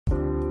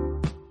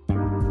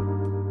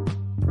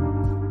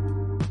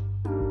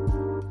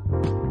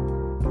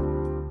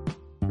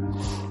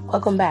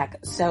Welcome back.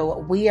 So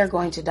we are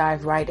going to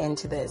dive right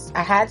into this.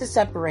 I had to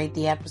separate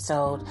the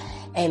episode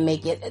and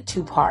make it a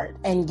two-part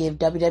and give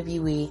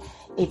WWE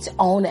its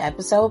own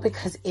episode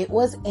because it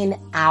was an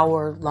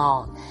hour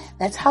long.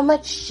 That's how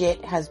much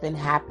shit has been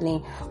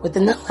happening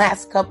within the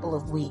last couple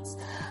of weeks.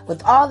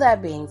 With all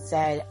that being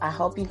said, I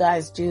hope you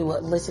guys do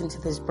listen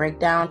to this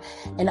breakdown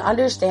and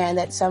understand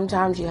that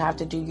sometimes you have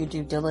to do your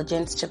due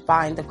diligence to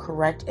find the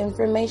correct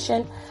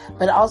information,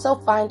 but also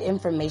find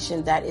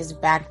information that is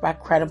backed by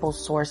credible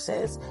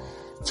sources.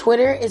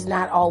 Twitter is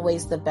not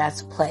always the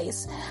best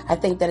place. I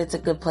think that it's a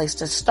good place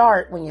to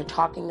start when you're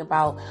talking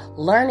about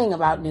learning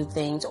about new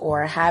things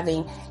or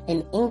having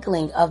an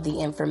inkling of the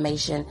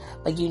information,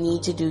 but you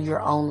need to do your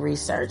own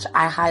research.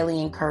 I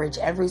highly encourage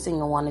every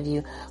single one of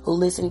you who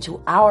listen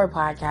to our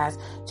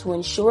podcast to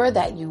ensure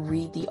that you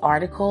read the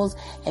articles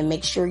and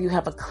make sure you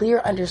have a clear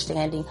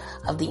understanding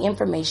of the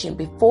information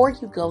before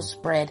you go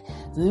spread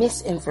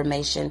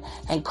misinformation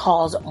and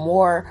cause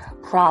more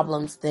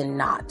problems than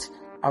not.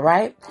 All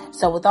right.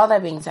 So with all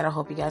that being said, I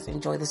hope you guys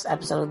enjoy this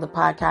episode of the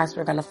podcast.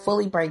 We're going to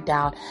fully break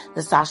down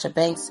the Sasha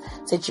Banks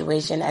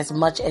situation as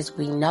much as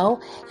we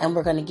know. And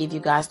we're going to give you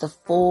guys the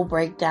full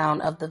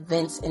breakdown of the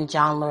Vince and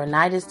John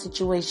Laurinaitis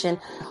situation,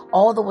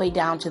 all the way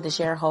down to the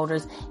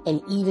shareholders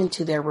and even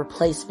to their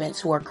replacements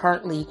who are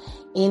currently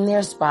in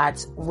their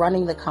spots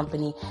running the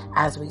company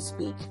as we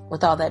speak.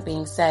 With all that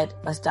being said,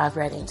 let's dive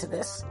right into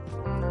this.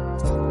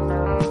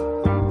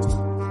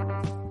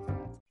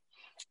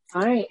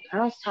 All right,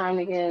 now it's time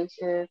to get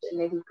into the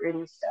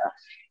nitty-gritty stuff.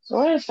 So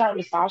we're going to start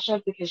with Sasha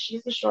because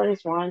she's the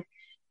shortest one,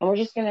 and we're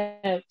just going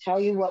to tell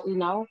you what we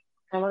know,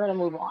 and we're going to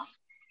move on.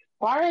 As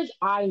far as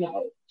I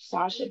know,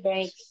 Sasha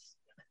Banks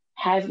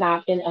has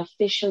not been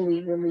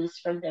officially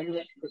released from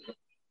WWE.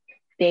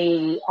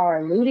 They are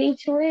alluding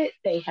to it,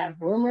 they have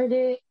rumored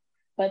it,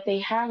 but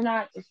they have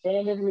not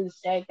definitively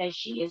said that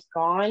she is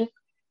gone,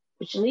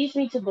 which leads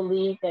me to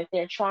believe that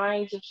they're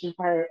trying to keep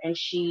her and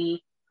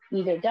she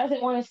either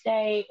doesn't want to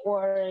stay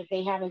or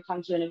they haven't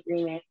come to an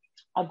agreement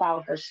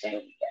about her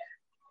staying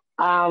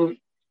there.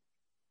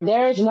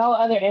 There is no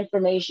other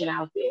information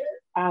out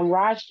there.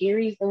 Raj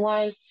Giri's the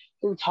one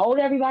who told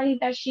everybody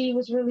that she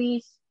was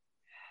released.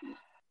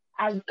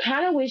 I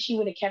kind of wish he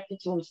would have kept it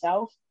to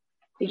himself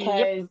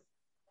because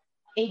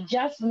it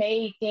just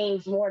made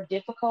things more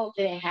difficult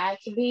than it had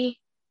to be.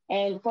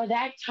 And for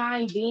that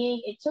time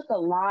being, it took a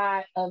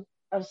lot of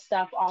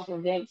stuff off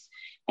of Vince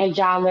and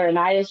John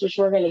Laurinaitis, which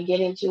we're going to get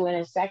into in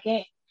a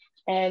second.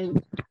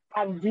 And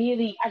I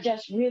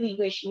just really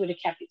wish he would have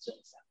kept it to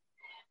himself.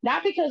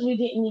 Not because we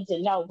didn't need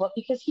to know, but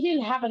because he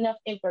didn't have enough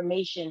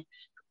information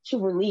to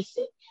release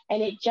it.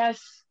 And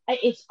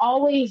it's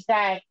always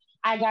that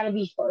I got to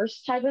be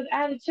first type of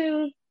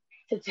attitude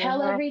to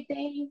tell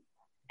everything.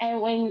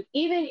 And when,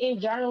 even in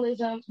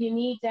journalism, you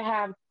need to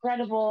have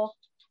credible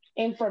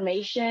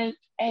information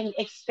and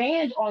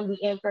expand on the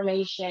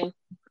information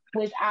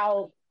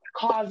without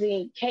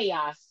causing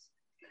chaos.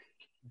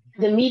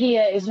 The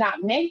media is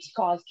not meant to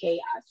cause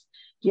chaos.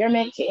 You're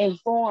meant to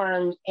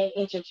inform and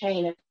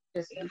entertain at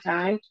the same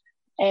time.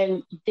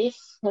 And this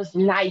was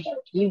neither.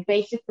 You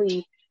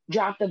basically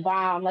dropped the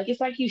bomb. Like, it's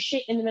like you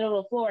shit in the middle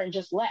of the floor and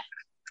just left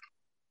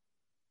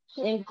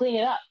and clean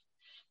it up.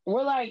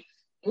 We're like,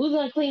 who's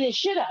going to clean this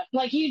shit up?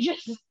 Like, you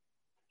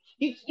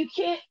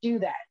can't do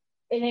that.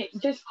 And it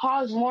just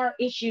caused more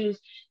issues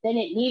than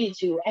it needed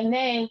to. And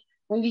then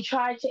when you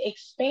tried to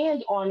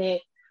expand on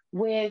it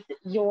with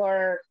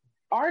your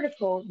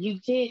article, you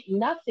did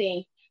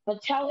nothing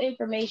but tell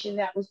information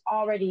that was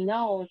already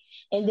known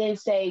and then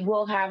say,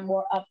 we'll have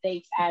more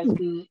updates as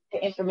the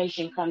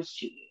information comes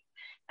to you.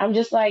 I'm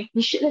just like,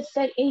 you shouldn't have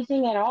said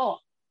anything at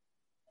all.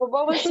 But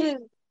what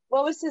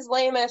was his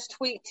lame ass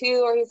tweet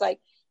too, where he's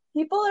like,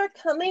 people are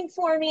coming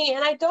for me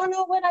and I don't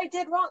know what I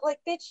did wrong. Like,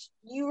 bitch,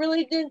 you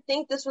really didn't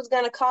think this was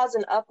going to cause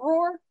an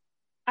uproar?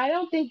 I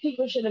don't think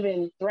people should have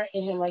been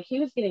threatening him. Like,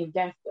 he was getting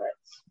death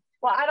threats.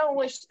 Well, I don't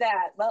wish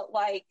that, but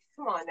like,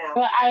 come on now.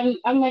 But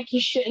I'm like, you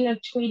shouldn't have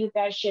tweeted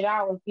that shit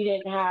out if you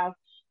didn't have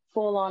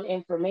full-on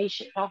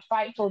information. Now,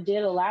 Fightful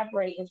did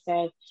elaborate and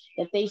said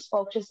that they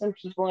spoke to some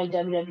people in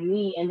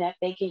WWE and that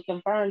they can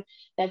confirm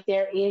that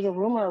there is a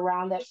rumor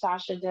around that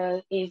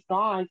Sasha is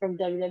gone from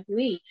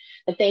WWE,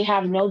 but they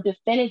have no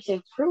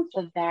definitive proof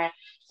of that,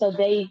 so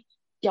they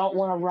don't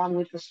want to run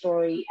with the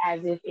story as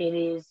if it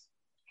is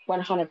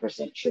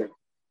 100% true,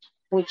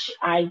 which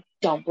I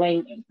don't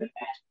blame them for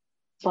that.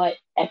 But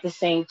at the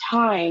same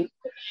time,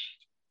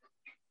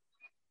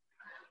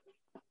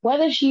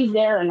 whether she's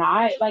there or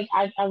not, like,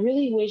 I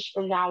really wish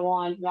from now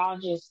on, y'all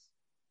just,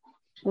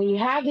 when you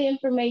have the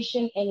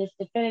information and it's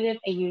definitive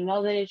and you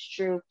know that it's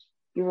true,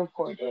 you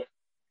report it.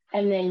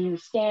 And then you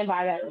stand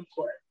by that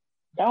report.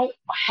 Don't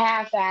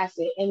half-ass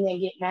it and then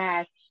get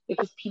mad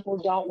because people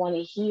don't want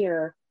to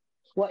hear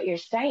what you're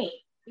saying.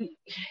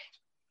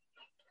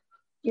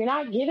 You're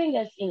not giving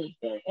us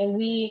anything. And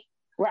we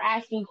were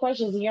asking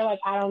questions and you're like,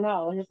 I don't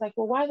know. And it's like,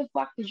 well, why the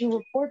fuck did you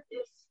report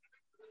this?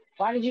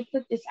 Why did you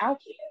put this out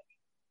there?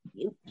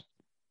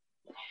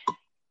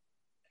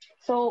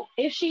 So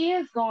if she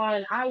is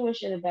gone, I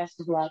wish her the best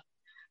of luck.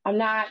 I'm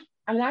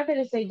I'm not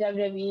going to say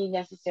WWE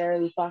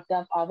necessarily fucked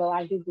up, although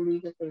I do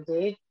believe that they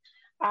did.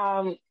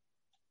 Um,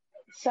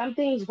 some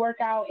things work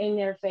out in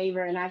their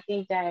favor, and I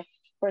think that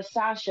for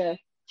Sasha,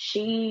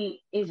 she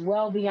is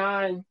well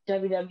beyond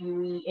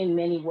WWE in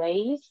many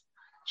ways.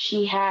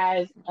 She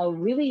has a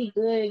really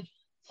good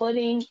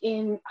footing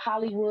in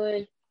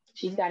Hollywood.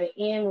 She's got an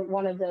in with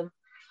one of the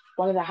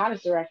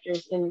hottest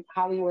directors in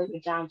Hollywood,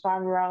 with Jon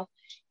Favreau,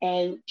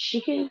 and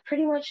she can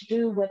pretty much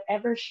do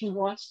whatever she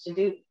wants to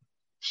do.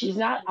 She's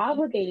not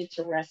obligated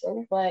to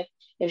wrestle, but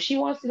if she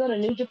wants to go to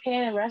New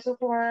Japan and wrestle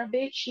for a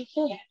bit, she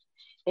can.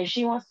 If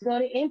she wants to go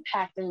to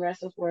Impact and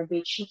wrestle for a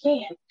bit, she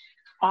can.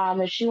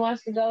 If she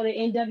wants to go to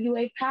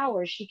NWA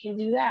Power, she can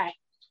do that.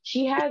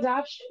 She has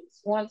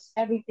options once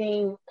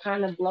everything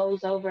kind of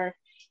blows over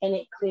and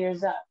it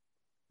clears up.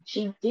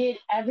 She did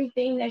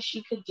everything that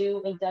she could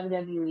do in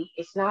WWE.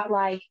 It's not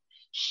like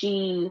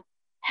she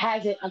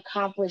hasn't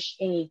accomplished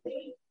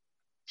anything.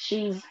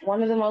 She's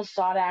one of the most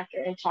sought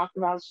after and talked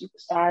about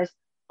superstars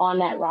on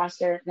that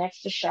roster,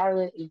 next to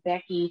Charlotte and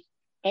Becky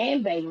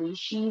and Bayley.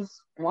 She's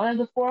one of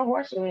the four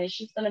horsewomen, and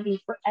she's going to be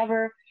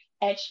forever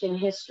etched in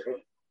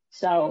history.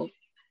 So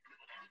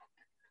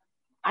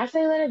I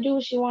say let her do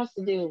what she wants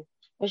to do.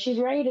 When she's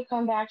ready to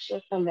come back,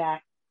 she'll come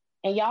back.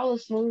 And y'all will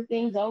smooth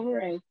things over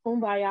and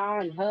kumbaya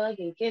and hug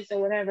and kiss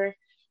or whatever,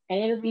 and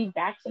it'll be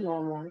back to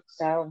normal.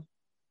 So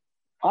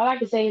all I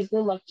can say is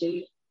good luck to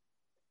you.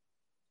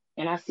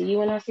 And I see you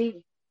when I see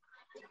you.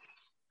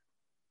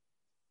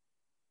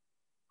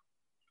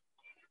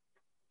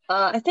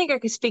 I think I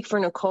could speak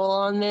for Nicole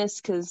on this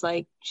because,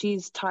 like,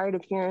 she's tired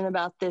of hearing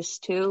about this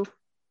too.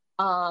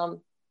 Until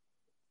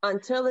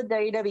the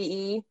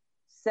WWE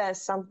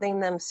says something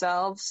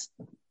themselves,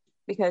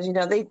 because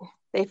they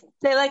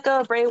let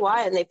go of Bray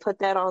Wyatt and they put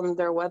that on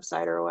their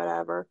website or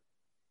whatever.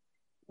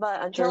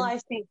 But until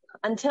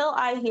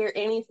I hear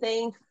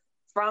anything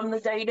from the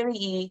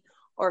WWE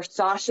or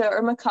Sasha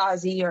or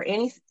Mikaze or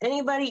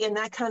anybody in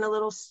that kind of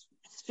little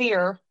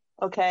sphere,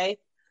 okay,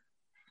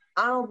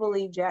 I don't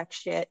believe jack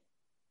shit.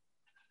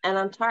 And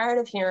I'm tired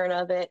of hearing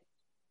of it.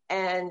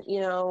 And,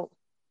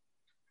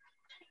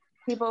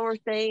 people were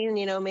saying,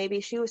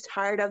 maybe she was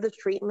tired of the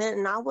treatment,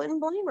 and I wouldn't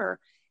blame her.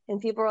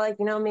 And people were like,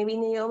 maybe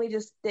Naomi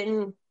just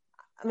didn't.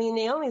 I mean,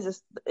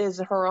 Naomi's is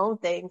her own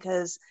thing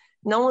because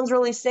no one's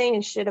really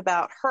saying shit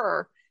about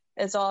her.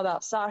 It's all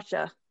about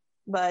Sasha.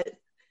 But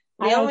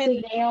I don't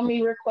think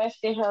Naomi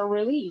requested her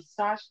release.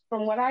 Sasha,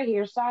 from what I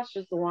hear,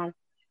 Sasha's the one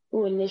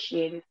who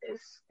initiated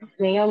this.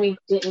 Naomi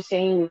didn't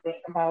say anything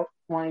about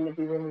wanting to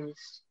be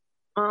released.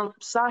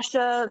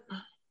 Sasha,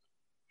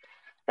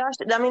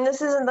 I mean,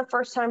 this isn't the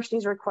first time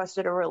she's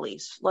requested a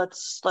release.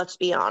 Let's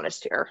be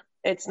honest here.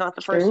 It's not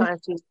the first time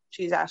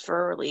she's asked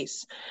for a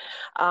release.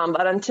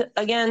 But until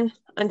the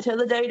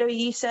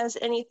WWE says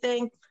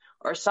anything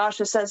or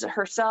Sasha says it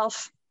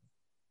herself,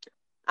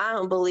 I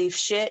don't believe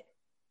shit.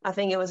 I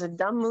think it was a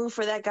dumb move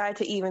for that guy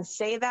to even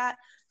say that,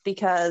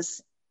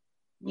 because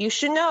you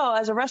should know,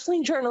 as a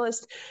wrestling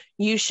journalist,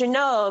 you should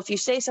know if you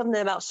say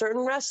something about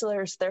certain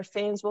wrestlers, their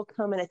fans will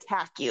come and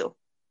attack you.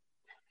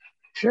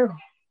 True.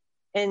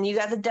 And you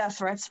got the death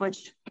threats,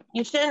 which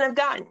you shouldn't have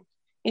gotten.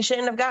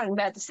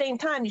 But at the same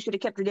time, you should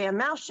have kept your damn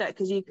mouth shut,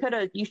 because you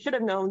should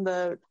have known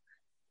the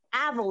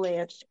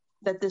avalanche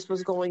that this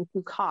was going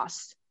to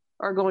cause.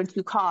 In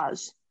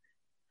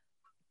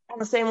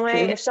the same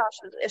way, if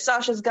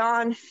Sasha's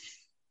gone,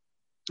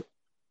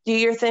 do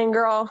your thing,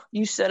 girl.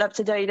 You stood up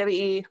to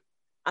WWE.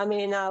 I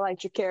mean, I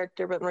liked your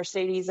character, but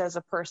Mercedes as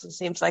a person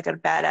seems like a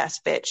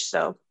badass bitch.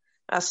 So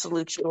I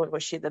salute you and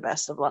wish you the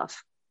best of luck.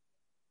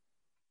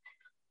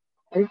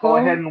 Go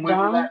ahead and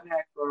wiggle that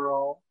neck,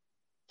 girl.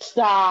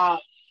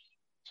 Stop.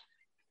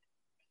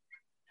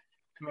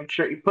 Make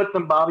sure you put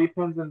them bobby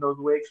pins in those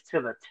wigs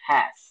to the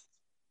test.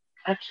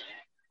 Okay.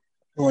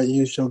 Or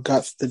use your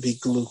guts to be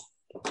glue.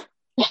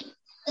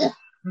 Guys,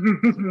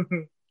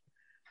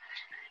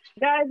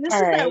 this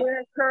is that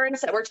rare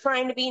occurrence that we're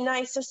trying to be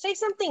nice, so say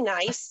something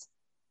nice.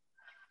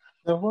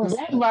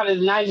 That's about as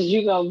nice as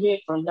you gonna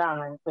get from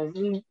Don, because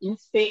you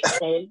sick.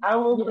 I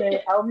will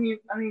say, I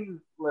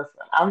mean, listen,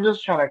 I'm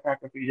just trying to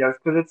crack up you guys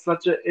because it's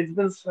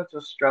been such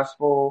a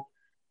stressful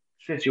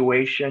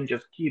situation,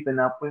 just keeping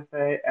up with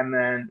it, and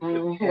then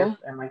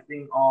and I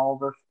think all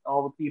the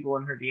people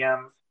in her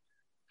DMs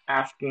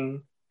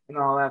asking and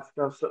all that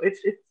stuff. So it's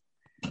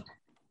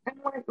and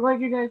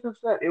like you guys have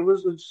said, it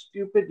was a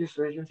stupid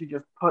decision to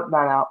just put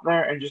that out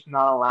there and just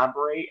not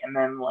elaborate. And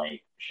then,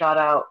 like, shout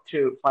out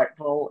to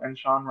Fightful and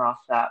Sean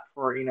Ross Sapp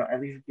for, at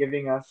least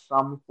giving us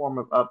some form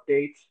of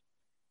updates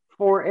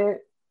for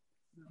it.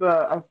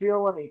 But I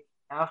feel like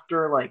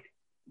after, like,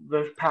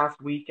 this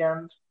past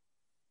weekend,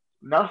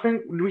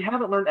 we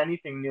haven't learned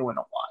anything new in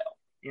a while,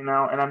 and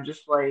I'm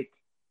just like,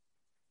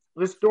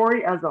 the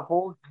story as a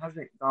whole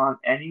hasn't gone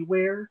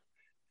anywhere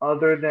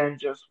other than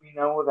just, we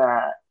know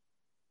that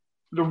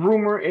the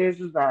rumor is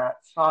that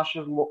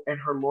Sasha and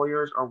her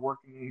lawyers are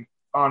working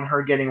on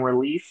her getting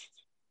released.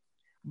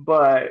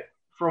 But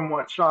from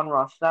what Sean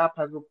Ross Sapp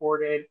has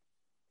reported,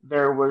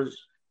 there was,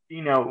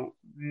 no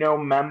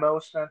memo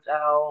sent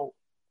out.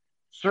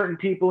 certain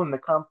people in the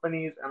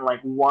companies and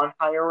like one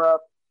higher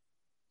up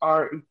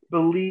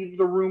believe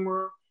the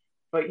rumor,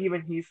 but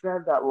even he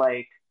said that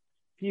like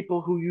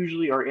people who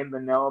usually are in the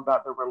know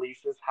about the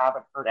releases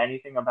haven't heard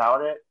anything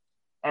about it.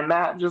 And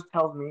that just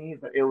tells me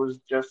that it was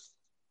just,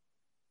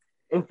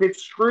 if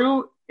it's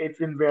true, it's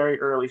in very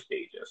early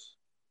stages.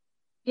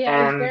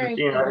 Yeah, it's And, very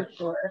you know, it's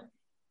premature.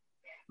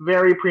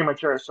 very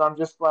premature. So I'm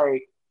just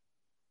like,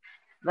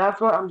 that's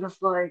what I'm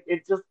just like,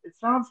 it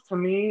sounds to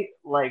me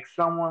like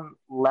someone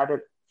let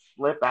it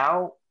slip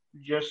out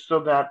just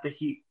so that the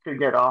heat could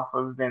get off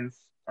of Vince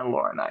and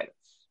Laurinaitis.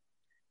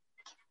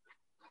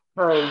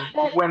 Because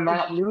That, when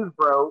that news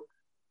broke,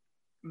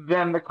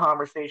 then the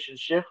conversation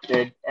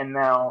shifted, and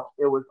now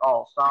it was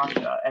all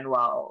Sasha. And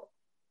while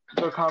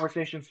the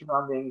conversation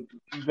surrounding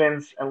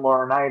Vince and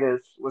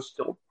Laurinaitis was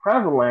still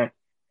prevalent,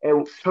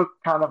 it took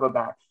kind of a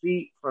back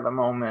seat for the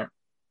moment.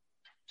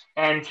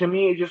 And to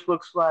me, it just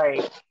looks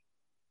like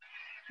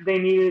they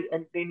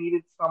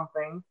needed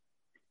something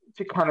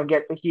to kind of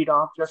get the heat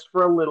off just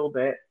for a little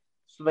bit.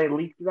 So they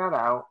leaked that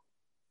out.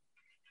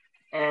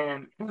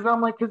 And because I'm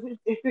like, because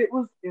if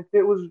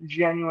it was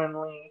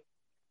genuinely,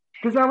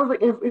 because I was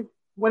like, if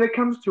when it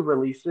comes to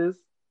releases,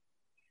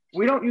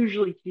 we don't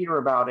usually hear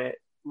about it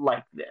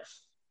like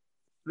this.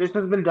 This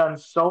has been done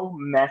so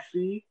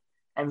messy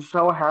and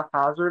so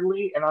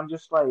haphazardly, and I'm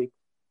just like,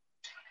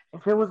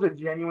 if it was a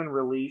genuine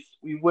release,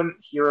 we wouldn't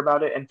hear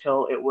about it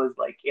until it was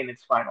like in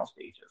its final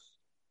stages.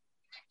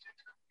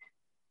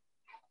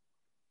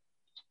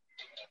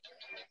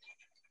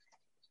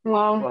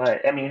 well,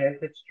 But I mean,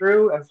 if it's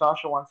true and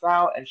Sasha wants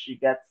out and she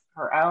gets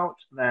her out,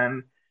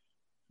 then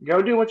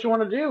go do what you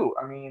want to do.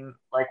 I mean,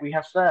 like we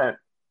have said,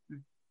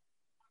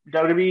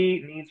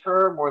 WWE needs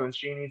her more than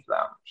she needs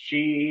them.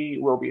 She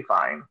will be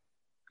fine.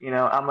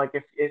 I'm like,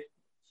 if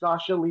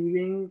Sasha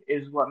leaving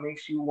is what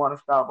makes you want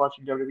to stop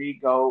watching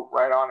WWE, go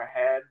right on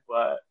ahead.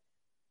 But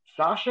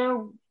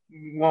Sasha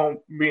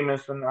won't be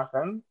missing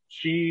nothing.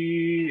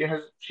 She's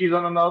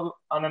on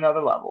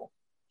another level.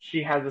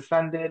 She has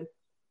ascended,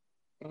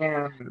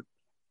 and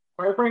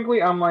quite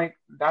frankly, I'm like,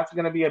 that's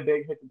gonna be a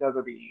big hit to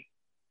WWE.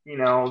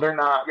 They're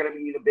not gonna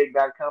be the big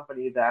bad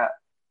company that,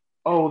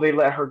 oh, they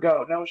let her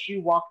go. No, she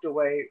walked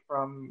away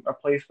from a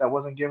place that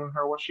wasn't giving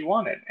her what she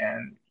wanted,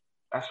 and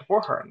I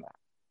support her in that.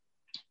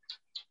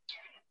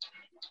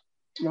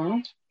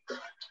 no.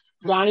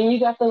 Donnie, you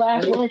got the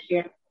last word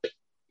here.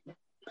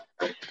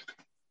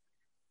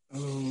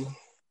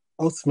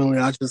 Ultimately,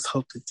 I just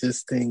hope that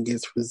this thing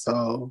gets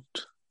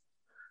resolved.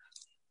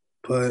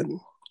 But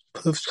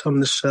push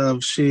come to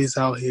shove, she's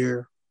out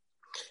here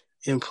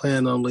and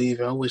plan on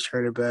leaving. I wish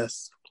her the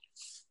best.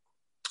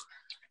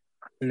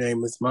 Her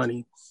name is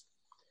Money,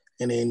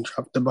 and then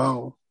drop the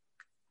ball.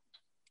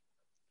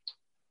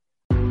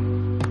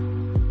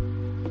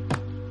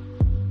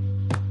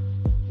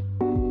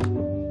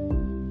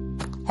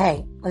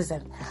 Hey,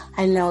 listen,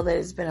 I know that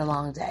it's been a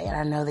long day, and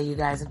I know that you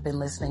guys have been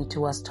listening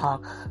to us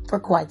talk for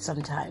quite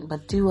some time,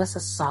 but do us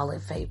a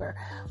solid favor.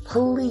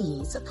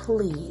 Please,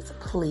 please,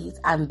 please,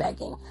 I'm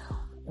begging,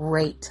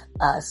 rate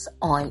us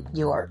on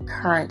your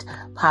current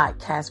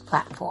podcast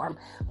platform.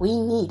 We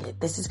need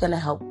it. This is going to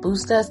help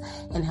boost us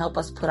and help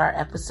us put our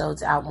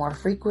episodes out more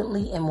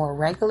frequently and more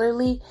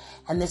regularly,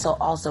 and this will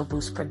also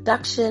boost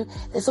production.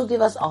 This will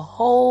give us a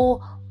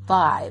whole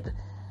vibe.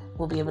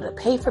 We'll be able to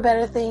pay for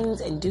better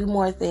things and do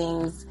more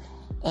things.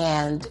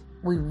 And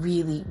we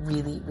really,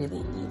 really,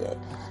 really need it.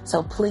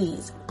 So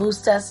please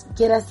boost us,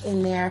 get us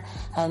in there,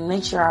 and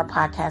make sure our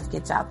podcast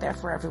gets out there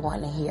for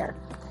everyone to hear.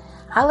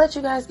 I'll let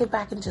you guys get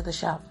back into the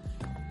show.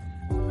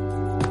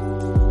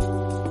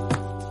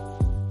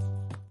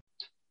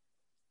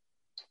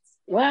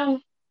 Well,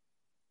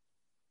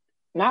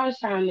 now it's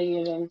time to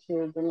get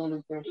into the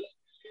nitty-gritty.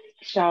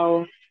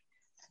 So,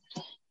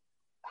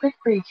 quick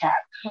recap,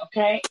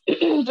 okay?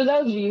 For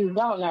those of you who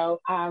don't know,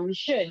 we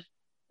should,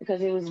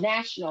 because it was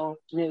national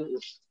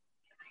news.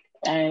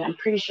 And I'm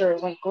pretty sure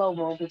it went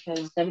global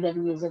because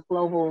WWE is a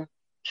global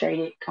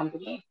traded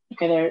company.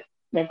 Okay,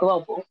 they're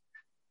global.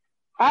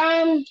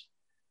 Vince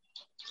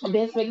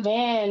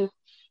McMahon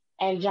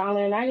and John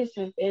Laurinaitis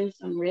have been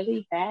some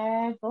really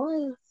bad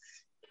boys.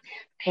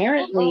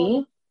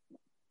 Apparently,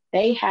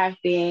 they have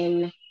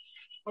been,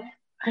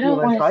 I don't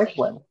want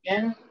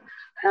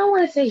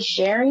to say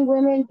sharing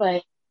women,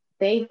 but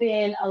they've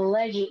been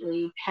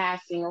allegedly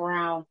passing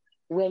around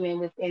women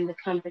within the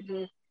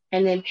company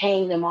and then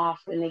paying them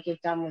off when they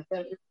get done with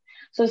them.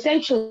 So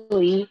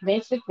essentially,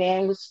 Vince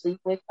McMahon would sleep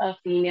with a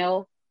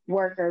female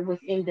worker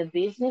within the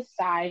business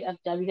side of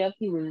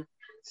WWE,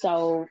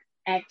 so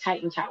at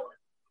Titan Tower.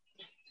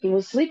 He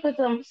would sleep with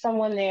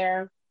someone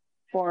there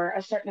for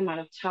a certain amount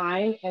of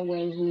time, and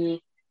when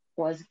he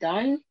was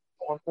done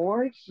or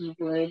bored, he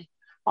would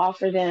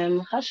offer them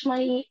hush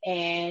money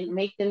and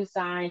make them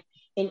sign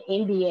an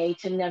NDA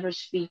to never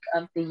speak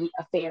of the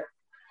affair.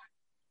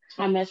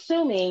 I'm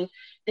assuming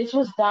this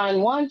was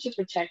done, one, to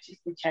protect his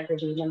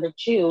integrity, number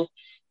two,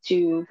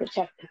 to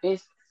protect the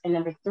business, and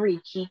number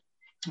three, keep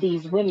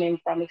these women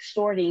from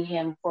extorting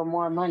him for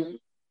more money.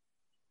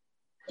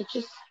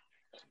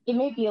 it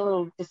may be a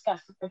little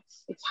disgusting, but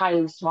it's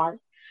highly smart.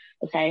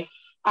 Okay.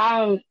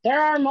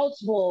 There are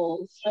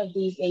multiples of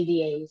these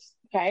NDAs.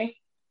 Okay.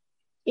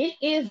 It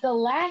is the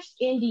last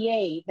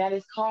NDA that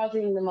is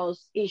causing the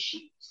most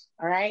issues.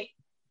 All right.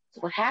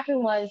 So what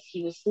happened was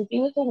he was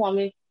sleeping with a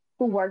woman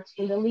who worked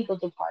in the legal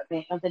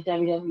department of the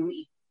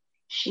WWE.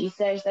 She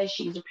says that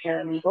she's a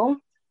paralegal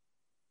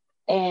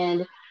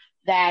and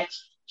that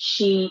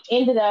she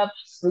ended up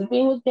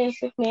sleeping with Vince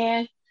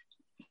McMahon.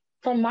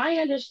 From my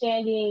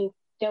understanding,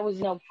 there was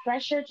no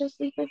pressure to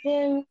sleep with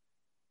him,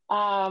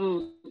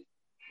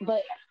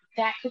 but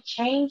that could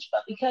change.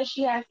 But because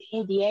she has the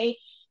NDA,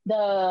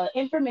 the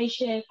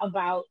information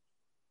about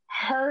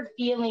her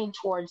feeling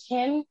towards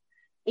him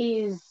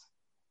is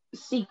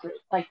secret.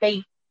 Like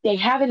they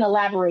haven't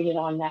elaborated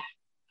on that.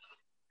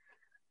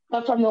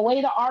 But from the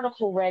way the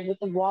article read with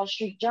the Wall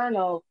Street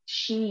Journal,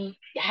 she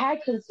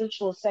had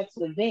consensual sex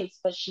with Vince,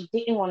 but she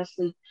didn't want to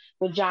sleep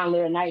with John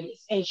Laurinaitis.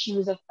 And she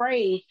was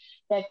afraid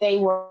that they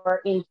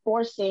were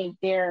enforcing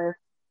their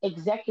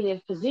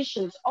executive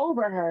positions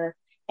over her.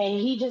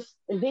 And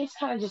Vince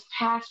kind of just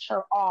passed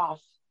her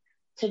off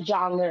to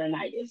John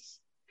Laurinaitis.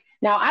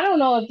 Now, I don't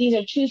know if these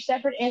are two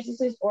separate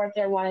instances or if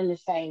they're one and the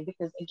same,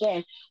 because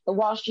again, the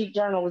Wall Street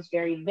Journal was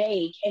very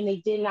vague and they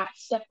did not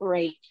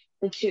separate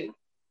the two.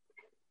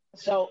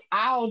 So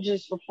I'll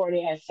just report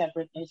it as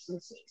separate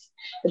instances.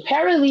 The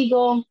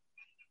paralegal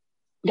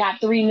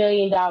got $3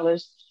 million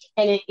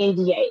and an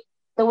NDA.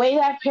 The way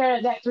that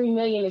 $3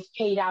 million is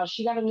paid out,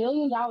 she got $1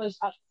 million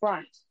up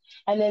front,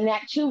 and then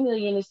that $2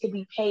 million is to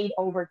be paid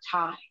over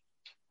time.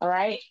 All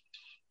right.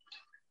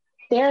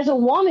 There's a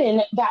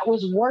woman that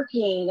was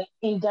working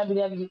in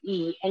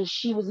WWE, and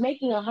she was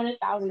making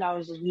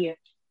 $100,000 a year.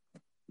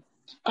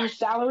 Her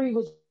salary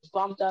was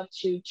bumped up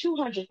to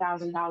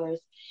 $200,000,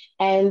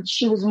 and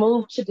she was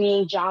moved to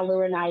being John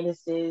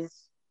Laurinaitis'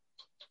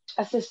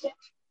 assistant.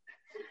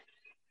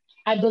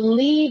 I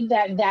believe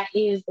that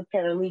is the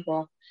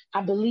paralegal.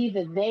 I believe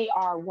that they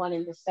are one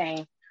and the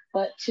same.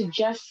 But to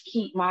just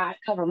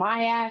cover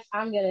my ass,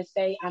 I'm gonna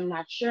say I'm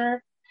not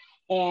sure,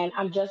 and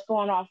I'm just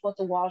going off what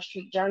the Wall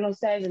Street Journal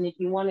says. And if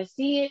you want to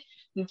see it,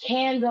 you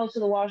can go to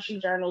the Wall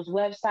Street Journal's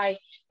website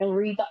and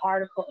read the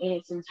article in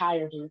its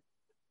entirety.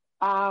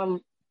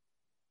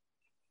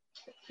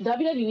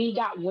 WWE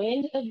got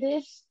wind of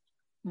this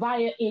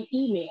via an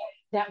email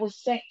that was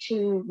sent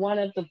to one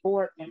of the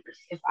board members,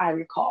 if I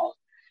recall.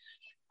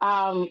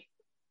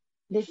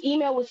 This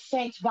email was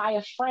sent by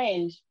a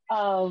friend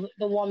of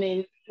the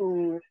woman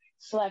who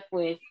slept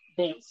with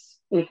Vince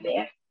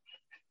McMahon.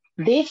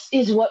 This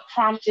is what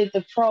prompted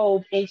the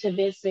probe into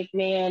Vince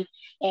McMahon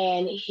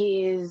and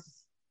his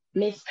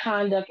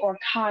misconduct or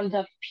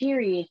conduct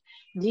period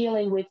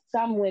dealing with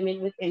some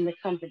women within the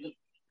company.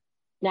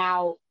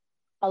 Now,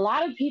 a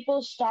lot of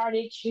people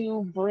started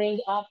to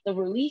bring up the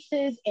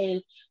releases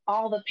and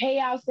all the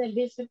payouts that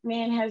Vince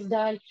McMahon has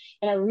done.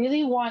 And I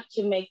really want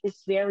to make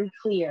this very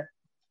clear.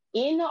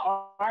 In the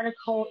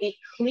article, it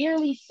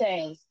clearly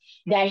says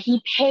that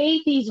he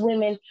paid these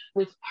women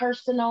with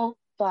personal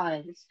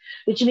funds,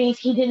 which means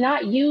he did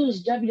not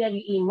use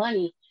WWE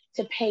money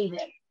to pay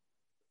them.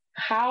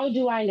 How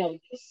do I know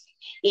this?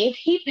 If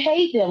he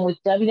paid them with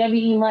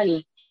WWE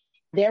money,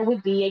 there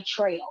would be a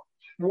trail.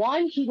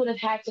 One, he would have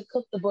had to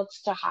cook the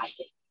books to hide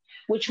it,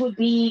 which would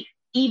be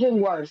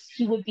even worse.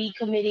 He would be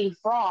committing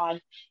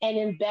fraud and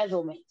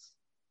embezzlement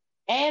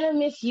and a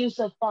misuse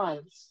of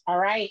funds, all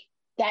right?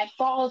 That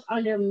falls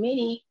under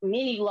many,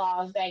 many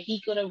laws that he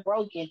could have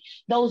broken.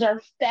 Those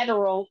are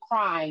federal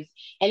crimes,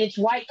 and it's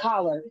white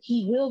collar.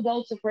 He will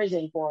go to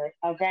prison for it,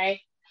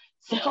 okay?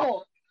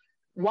 So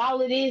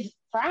while it is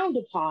frowned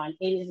upon,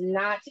 it is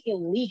not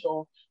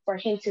illegal for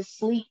him to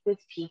sleep with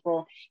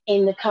people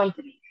in the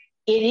company.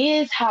 It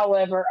is,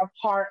 however, a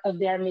part of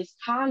their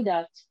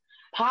misconduct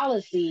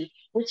policy,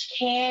 which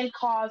can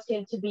cause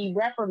him to be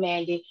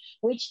reprimanded,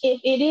 which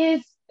if it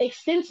is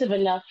extensive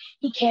enough,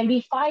 he can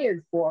be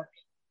fired for it.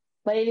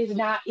 But it is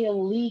not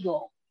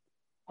illegal,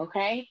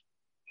 okay?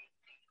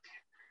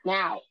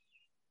 Now,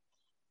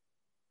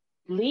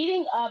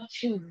 leading up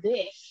to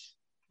this,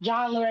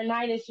 John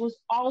Laurinaitis was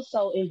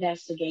also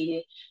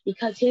investigated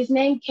because his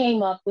name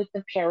came up with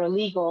the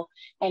paralegal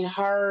and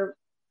her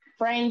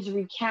friend's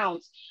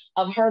recounts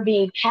of her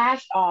being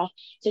passed off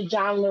to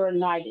John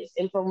Laurinaitis.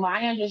 And from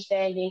my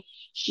understanding,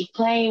 she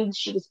claimed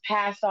she was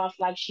passed off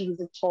like she was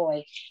a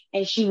toy.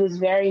 And she was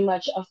very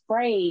much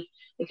afraid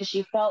because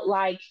she felt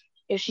like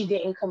if she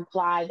didn't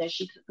comply, that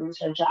she could lose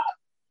her job.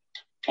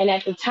 And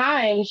at the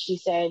time, she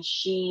said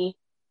she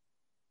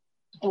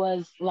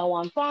was low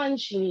on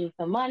funds, she needed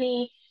the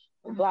money,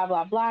 blah,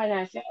 blah, blah. And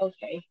I said,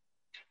 okay,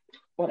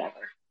 whatever.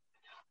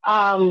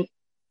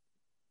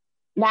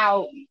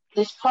 Now,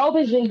 this probe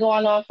has been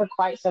going on for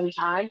quite some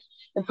time.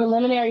 The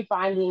preliminary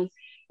findings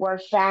were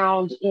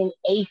found in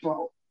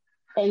April,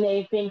 and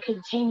they've been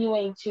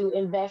continuing to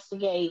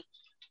investigate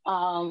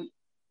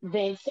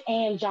Vince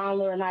and John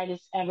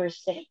Laurinaitis ever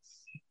since.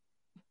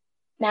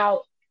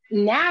 Now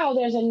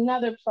there's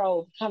another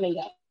probe coming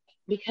up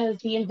because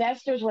the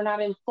investors were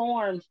not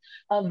informed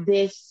of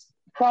this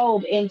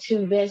probe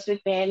into Vince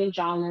McMahon and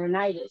John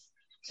Laurinaitis.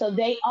 So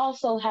they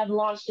also have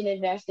launched an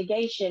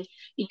investigation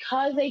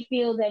because they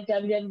feel that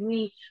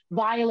WWE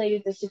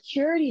violated the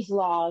securities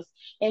laws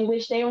in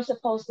which they were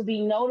supposed to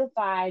be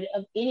notified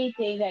of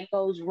anything that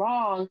goes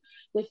wrong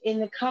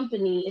within the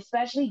company,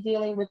 especially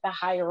dealing with the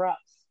higher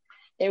ups.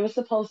 They were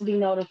supposed to be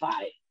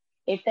notified.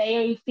 If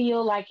they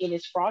feel like it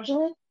is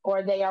fraudulent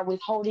or they are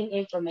withholding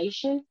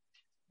information,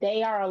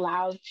 they are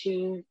allowed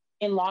to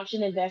and launch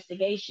an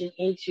investigation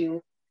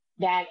into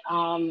that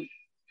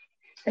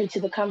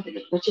into the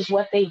company, which is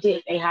what they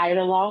did. They hired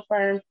a law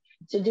firm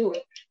to do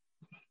it.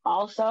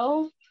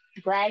 Also,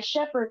 Brad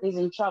Shepard is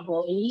in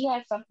trouble, and he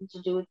had something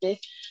to do with this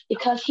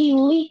because he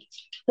leaked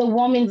the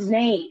woman's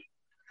name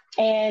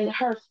and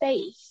her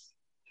face.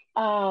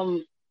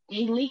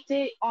 He leaked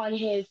it on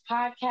his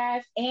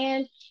podcast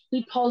and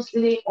he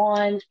posted it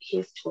on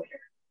his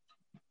Twitter.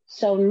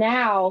 So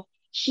now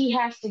she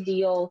has to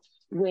deal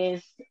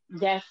with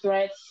death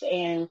threats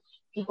and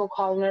people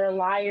calling her a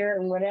liar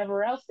and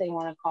whatever else they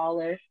want to call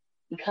her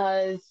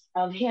because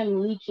of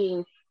him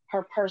leaking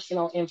her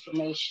personal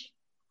information.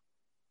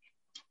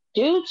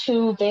 Due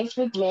to Vince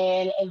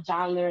McMahon and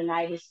John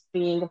Laurinaitis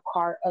being a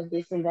part of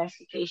this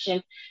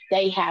investigation,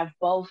 they have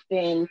both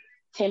been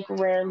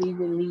temporarily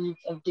relieved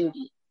of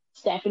duty.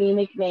 Stephanie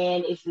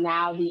McMahon is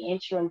now the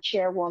interim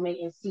chairwoman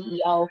and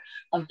CEO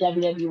of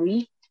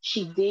WWE.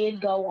 She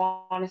did go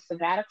on a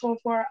sabbatical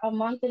for a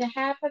month and a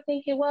half, I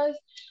think it was,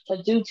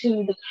 but due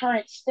to the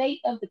current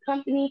state of the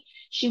company,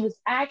 she was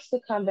asked to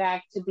come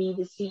back to be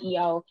the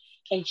CEO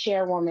and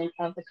chairwoman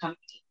of the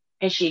company,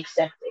 and she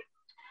accepted.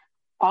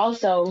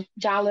 Also,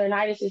 John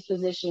Laurinaitis'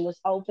 position was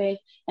open,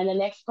 and the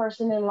next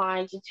person in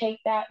line to take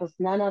that was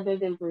none other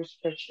than Bruce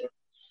Pritchard.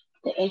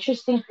 The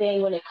interesting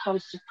thing when it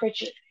comes to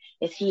Pritchard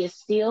is he is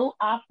still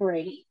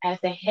operating as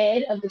the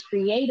head of the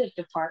creative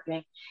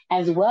department,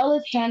 as well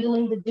as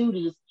handling the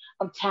duties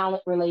of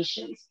talent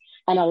relations.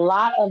 And a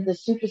lot of the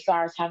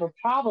superstars have a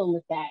problem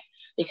with that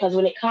because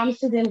when it comes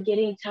to them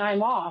getting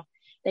time off,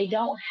 they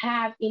don't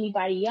have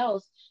anybody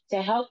else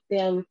to help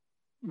them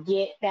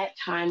get that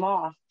time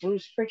off.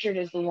 Bruce Pritchard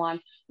is the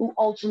one who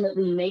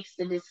ultimately makes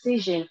the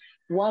decision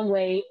one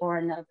way or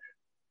another.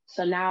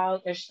 So now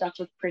they're stuck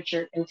with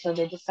Pritchard until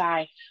they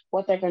decide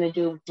what they're going to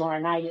do with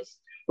Laurinaitis,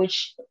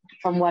 which,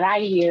 from what I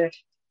hear,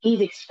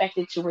 he's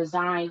expected to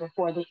resign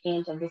before the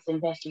end of this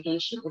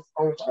investigation is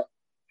over.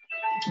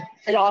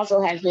 It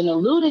also has been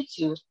alluded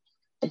to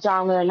that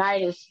John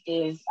Laurinaitis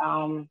is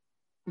a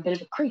bit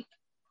of a creep.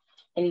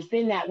 And he's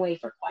been that way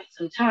for quite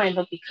some time.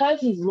 But because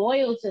he's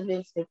loyal to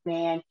Vince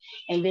McMahon,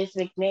 and Vince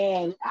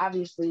McMahon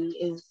obviously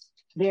is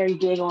very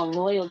big on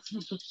loyalty,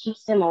 he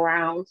keeps him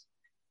around.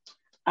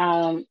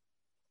 And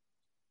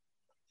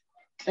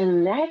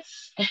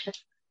that's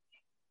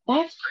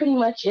pretty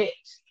much it.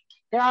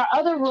 There are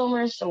other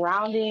rumors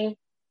surrounding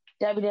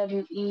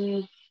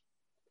WWE,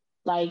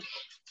 like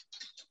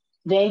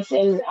Vince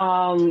and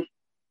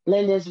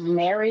Linda's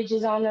marriage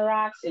is on the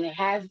rocks, and it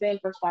has been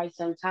for quite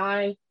some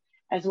time,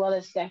 as well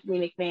as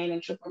Stephanie McMahon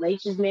and Triple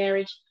H's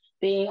marriage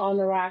being on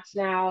the rocks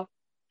now.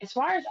 As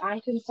far as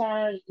I'm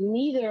concerned,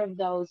 neither of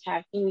those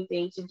have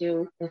anything to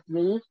do with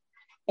me.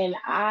 And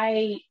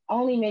I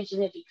only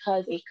mention it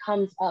because it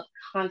comes up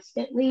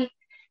constantly.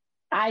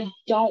 I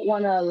don't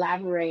want to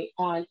elaborate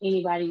on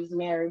anybody's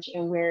marriage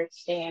and where it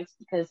stands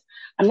because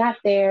I'm not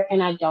there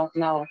and I don't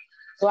know.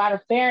 So out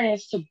of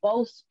fairness to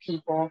both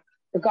people,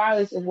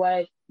 regardless of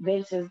what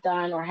Vince has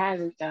done or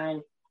hasn't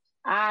done,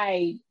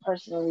 I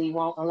personally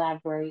won't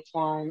elaborate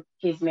on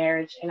his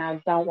marriage, and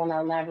I don't want to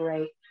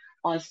elaborate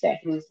on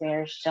Stephanie's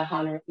marriage to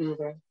Hunter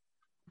either.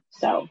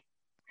 So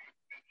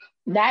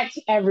that's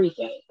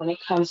everything when it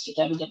comes to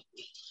WWE.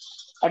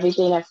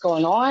 Everything that's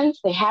going on.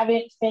 They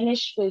haven't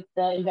finished with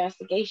the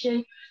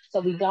investigation,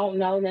 so we don't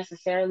know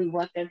necessarily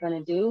what they're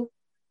going to do.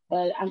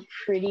 But I'm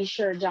pretty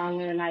sure John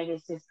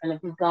Laurinaitis is going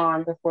to be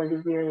gone before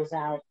the year is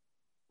out.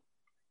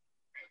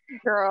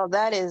 Girl,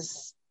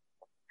 that's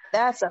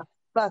a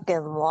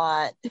fucking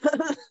lot.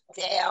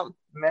 Damn.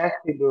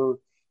 Nasty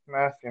boots.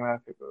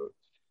 Nasty boots.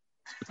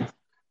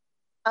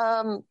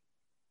 I'm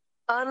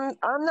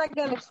not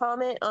going to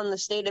comment on the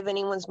state of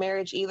anyone's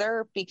marriage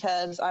either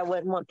because I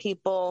wouldn't want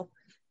people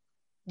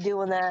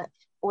doing that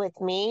with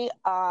me.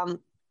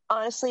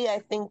 Honestly, I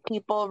think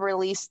people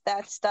released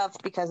that stuff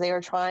because they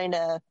were trying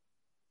to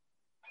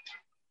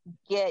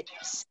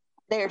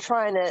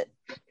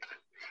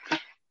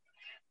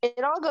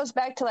it all goes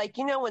back to, like,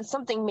 you know, when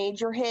something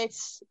major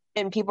hits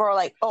and people are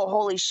like, oh,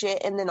 holy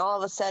shit. And then all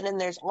of a sudden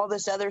there's all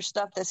this other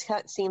stuff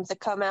that seems to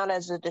come out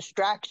as a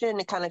distraction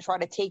to kind of try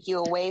to take you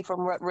away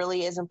from what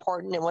really is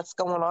important and what's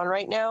going on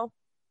right now.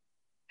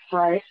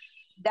 Right.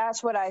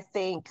 That's what I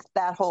think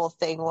that whole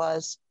thing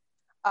was.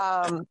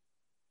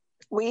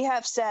 We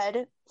have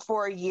said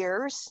for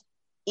years,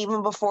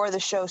 even before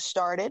the show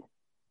started,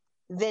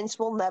 Vince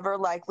will never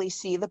likely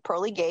see the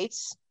pearly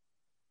gates.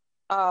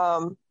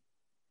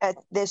 At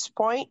this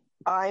point,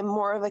 I'm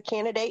more of a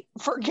candidate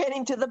for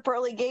getting to the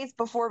pearly gates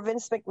before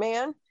Vince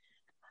McMahon.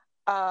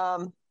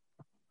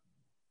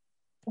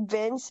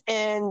 Vince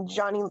and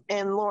Johnny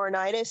and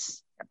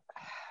Laurinaitis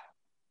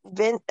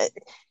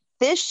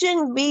This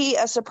shouldn't be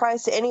a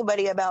surprise to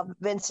anybody about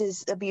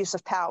Vince's abuse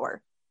of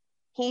power.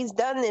 He's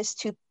done this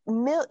to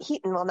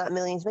not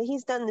millions, but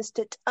he's done this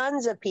to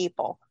tons of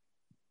people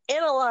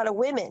and a lot of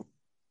women.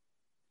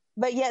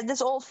 But yet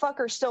this old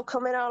fucker's still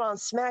coming out on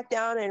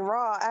SmackDown and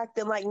Raw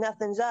acting like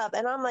nothing's up.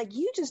 And I'm like,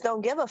 you just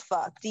don't give a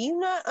fuck. Do you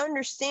not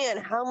understand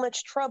how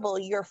much trouble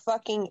you're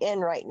fucking in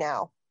right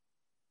now?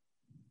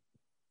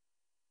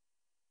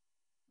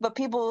 But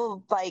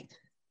people like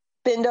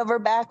bend over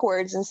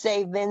backwards and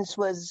say Vince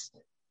was,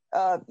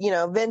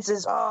 Vince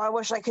is, I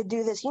wish I could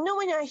do this. You know,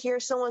 when I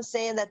hear someone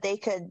saying that they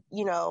could,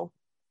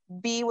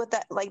 be with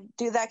that, like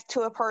do that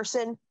to a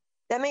person,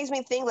 that makes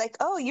me think like,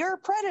 oh, you're a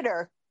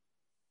predator.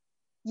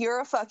 You're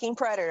a fucking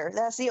predator.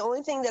 That's the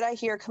only thing that I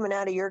hear coming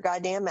out of your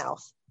goddamn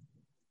mouth.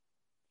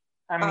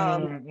 I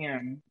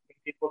mean,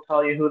 people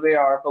tell you who they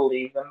are,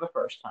 believe them the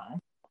first time.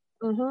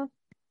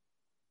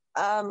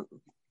 Mm-hmm.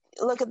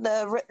 Look at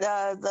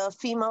the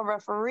female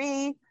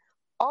referee.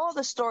 All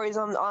the stories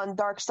on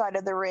Dark Side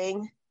of the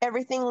Ring,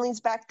 everything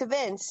leads back to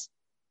Vince.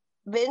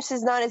 Vince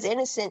is not as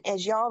innocent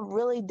as y'all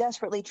really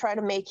desperately try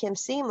to make him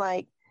seem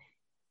like.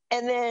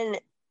 And then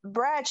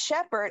Brad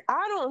Shepard,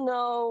 I don't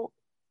know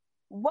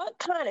what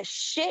kind of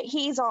shit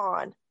he's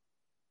on.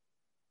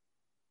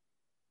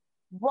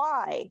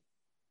 Why?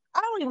 I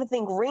don't even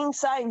think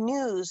Ringside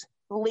News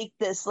leaked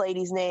this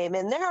lady's name,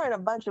 and they're in a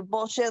bunch of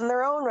bullshit in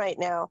their own right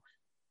now.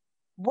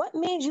 What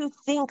made you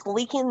think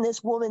leaking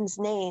this woman's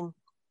name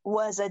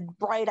was a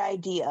bright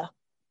idea?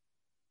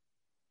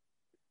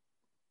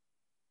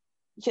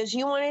 Because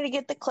you wanted to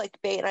get the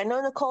clickbait. I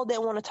know Nicole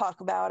didn't want to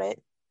talk about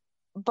it,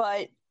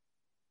 but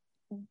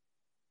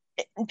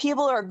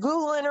people are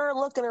Googling her,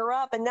 looking her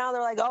up, and now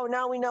they're like, oh,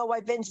 now we know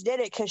why Vince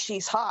did it, because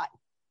she's hot.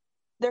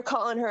 They're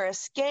calling her a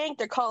skank.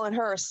 They're calling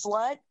her a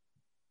slut.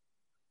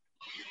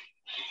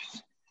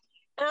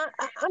 And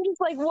I'm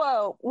just like,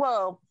 whoa.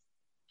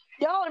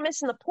 Y'all are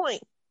missing the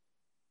point.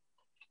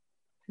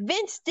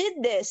 Vince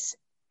did this,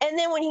 and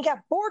then when he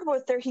got bored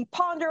with her, he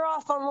pawned her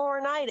off on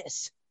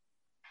Laurinaitis.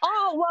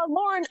 Oh, well,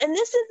 Lauren, and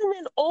this isn't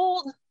an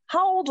old...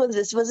 How old was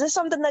this? Was this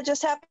something that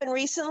just happened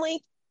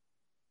recently?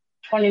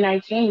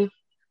 2019.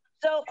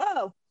 So,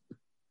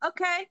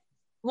 okay.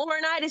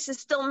 Laurinaitis is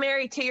still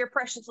married to your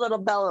precious little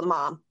Bella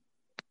mom.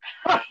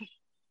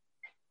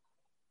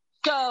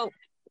 So,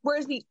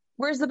 where's the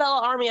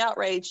Bella Army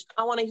outrage?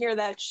 I want to hear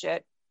that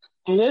shit.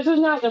 And this is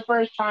not the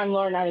first time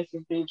Laurinaitis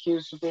has been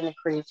accused of being a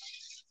creep.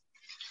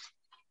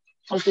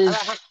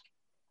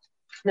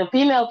 The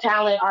female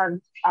talent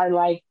are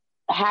like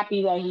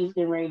happy that he's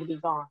getting ready to be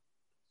gone.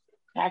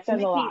 That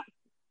says a lot.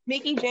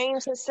 Mickie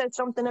James has said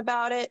something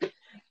about it.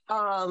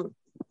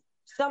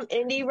 Some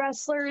indie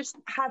wrestlers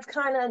have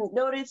kind of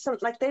noted some,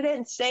 like they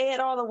didn't say it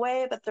all the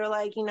way, but they're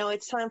like,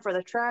 it's time for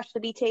the trash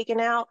to be taken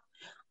out.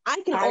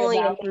 I can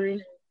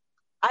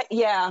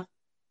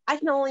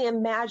only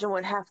imagine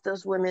what half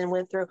those women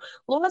went through.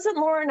 Well, wasn't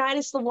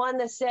Laurinaitis the one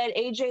that said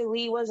AJ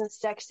Lee wasn't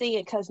sexy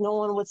because no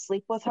one would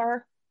sleep with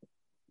her?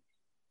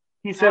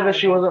 He said that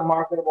she wasn't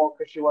marketable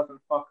because she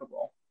wasn't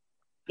fuckable.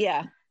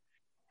 Yeah.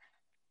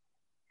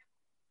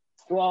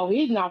 Well,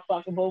 he's not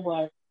fuckable,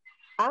 but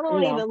I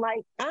don't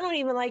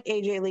even like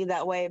AJ Lee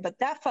that way, but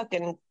that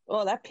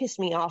pissed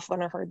me off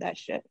when I heard that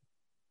shit.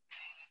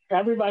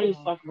 Everybody's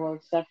fuckable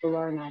except for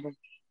Laurinaitis.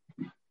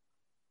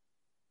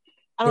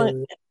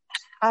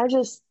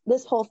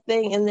 This whole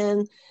thing, and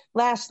then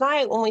last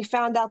night when we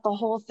found out the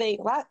whole thing,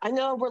 I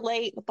know we're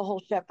late with the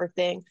whole Shepard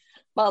thing,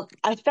 but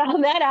I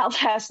found that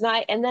out last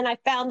night, and then I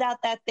found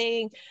out that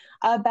thing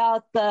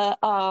about the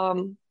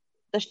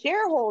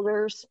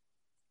shareholders.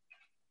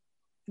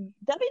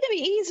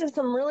 WWE's in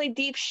some really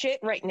deep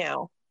shit right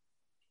now.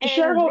 The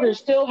shareholders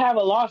still have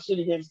a lawsuit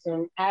against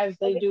them, as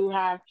they do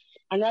have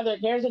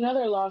there's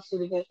another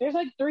lawsuit against. There's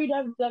like 3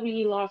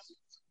 WWE lawsuits.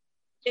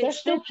 They're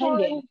still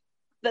pending.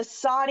 The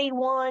Saudi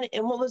one,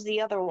 and what was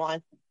the other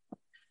one?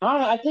 I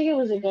don't know. I think it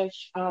was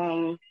against,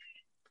 I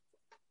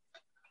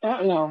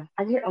don't know.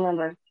 I can't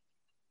remember.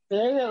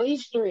 There's at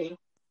least 3.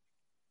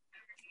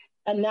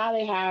 And now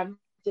they have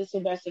this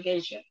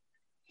investigation.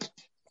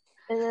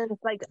 And then,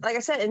 like I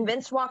said, and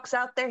Vince walks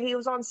out there. He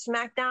was on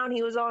SmackDown.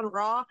 He was on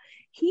Raw.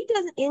 He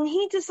doesn't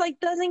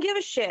give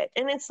a shit.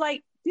 And it's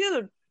like,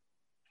 dude,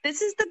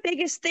 this is the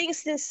biggest thing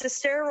since the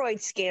steroid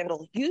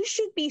scandal. You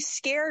should be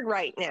scared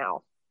right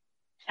now.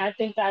 I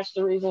think that's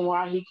the reason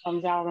why he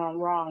comes out on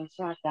Raw and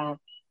SmackDown.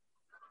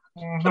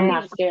 Mm-hmm. I'm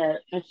not scared.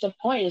 That's the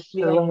point. Is to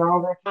be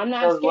like, I'm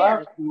not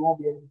scared. You won't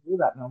be able to do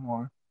that no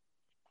more.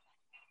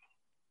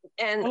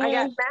 And I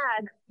got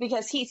mad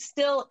because he's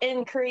still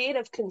in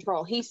creative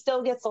control. He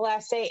still gets the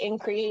last say in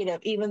creative,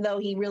 even though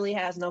he really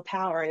has no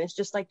power. And it's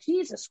just like,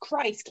 Jesus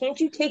Christ, can't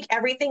you take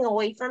everything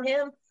away from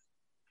him?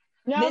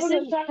 No,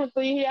 because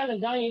technically he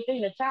hasn't done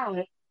anything to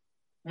talent.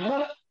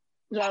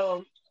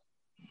 So,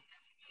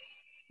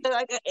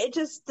 like, it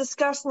just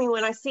disgusts me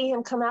when I see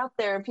him come out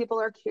there and people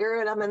are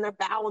cheering him and they're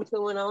bowing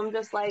to him. I'm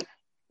just like,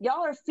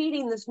 y'all are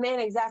feeding this man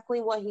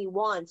exactly what he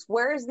wants.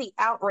 Where is the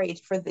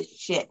outrage for this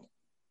shit?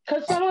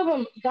 Because some of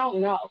them don't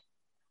know.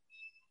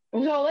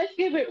 So let's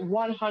give it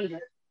 100.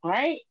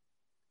 right?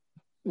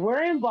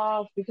 We're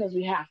involved because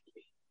we have to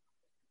be.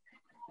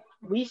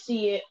 We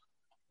see it,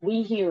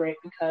 we hear it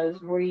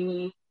because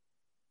we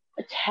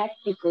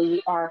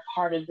technically are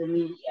part of the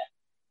media,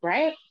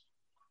 right?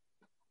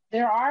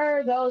 There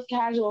are those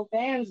casual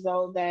fans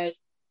though that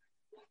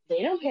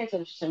they don't pay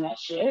attention to that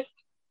shit.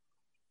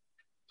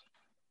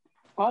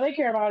 All they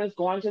care about is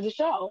going to the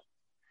show.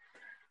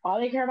 All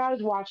they care about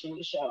is watching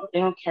the show. They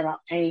don't care about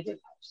anything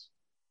else.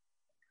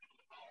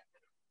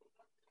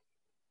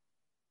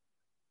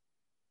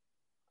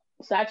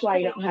 So that's why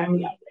you don't have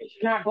the outrage.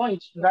 You're not going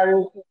to. That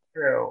is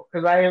true.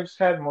 Because I have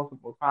said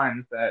multiple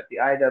times that the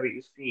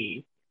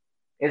IWC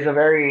is a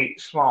very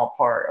small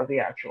part of the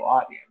actual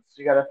audience.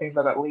 You got to think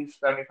that at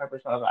least 75%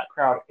 of that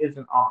crowd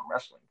isn't on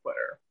wrestling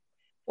Twitter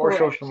or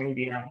Correct. social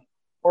media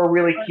or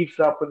really keeps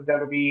up with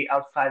WWE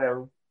outside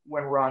of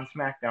when Raw and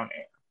SmackDown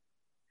air.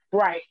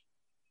 Right.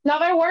 Now,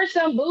 there were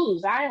some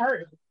boos. I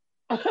heard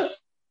them.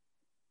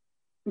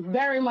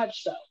 Very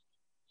much so.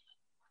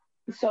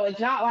 So it's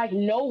not like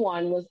no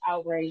one was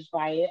outraged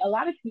by it. A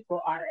lot of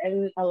people are.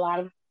 And a lot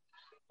of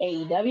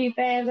AEW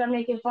fans are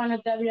making fun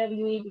of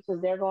WWE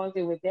because they're going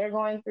through what they're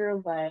going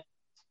through. But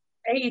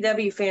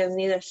AEW fans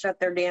need to shut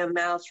their damn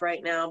mouths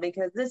right now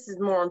because this is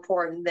more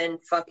important than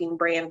fucking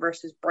brand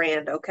versus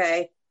brand,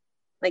 okay?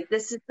 Like,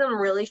 this is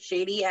some really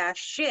shady ass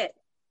shit.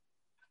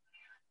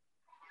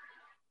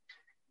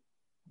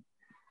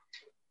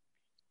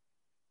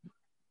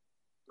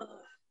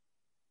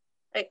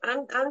 Like,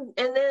 and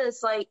then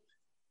it's like,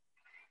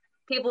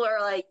 people are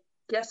like,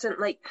 guessing,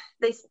 like,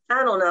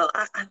 I don't know.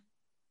 I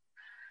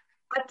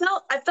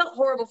felt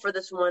horrible for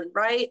this one,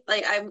 right?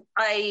 Like,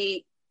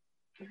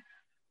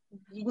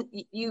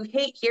 you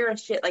hate hearing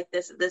shit like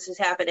this. This is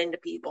happening to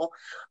people.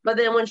 But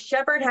then when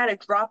Shepard had to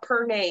drop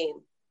her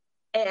name,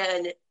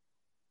 and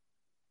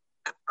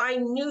I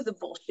knew the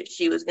bullshit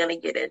she was going to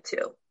get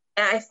into.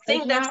 And I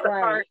think that's the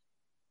part.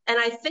 And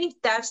I think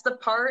that's the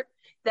part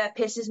that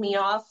pisses me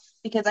off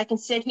because I can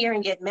sit here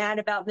and get mad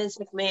about Vince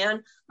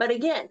McMahon. But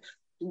again,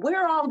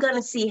 we're all going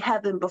to see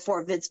heaven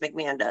before Vince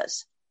McMahon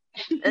does.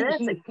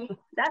 And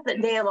that's a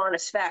damn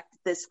honest fact at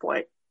this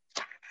point.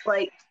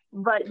 Like,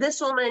 but this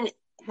woman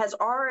has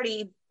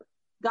already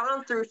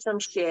gone through some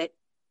shit.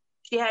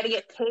 She had to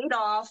get paid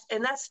off,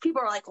 and that's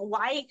people are like,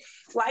 why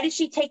did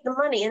she take the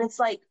money? And it's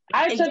like,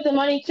 I took the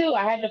money too.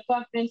 I had to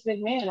fuck Vince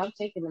McMahon. I'm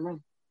taking the money.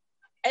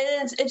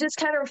 And it just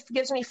kind of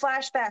gives me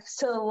flashbacks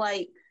to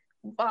like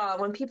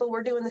when people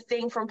were doing the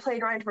thing from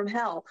Plane Ride from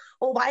Hell.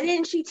 Well, why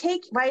didn't they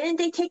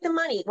take the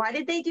money? Why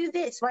did they do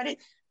this?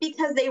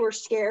 Because they were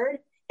scared,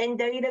 and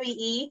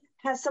WWE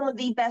has some of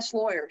the best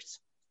lawyers.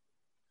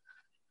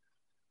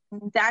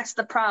 That's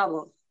the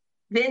problem.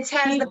 Vince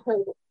has the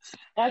payroll.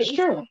 That's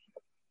true.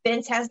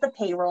 Vince has the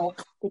payroll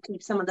to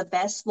keep some of the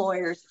best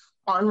lawyers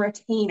on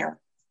retainer.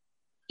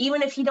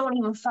 Even if he don't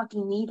even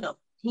fucking need them,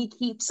 he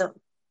keeps them.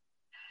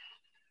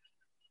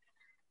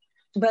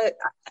 But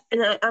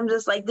I'm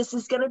just like, this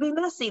is going to be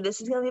messy.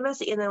 This is going to be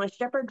messy. And then when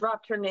Shepard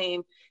dropped her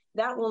name,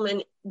 that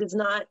woman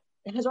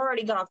has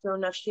already gone through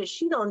enough shit.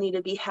 She don't need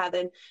to be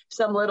having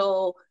some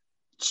little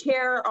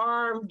chair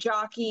arm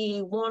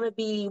jockey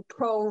wannabe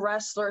pro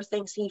wrestler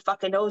thinks he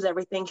fucking knows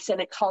everything,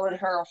 calling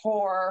her a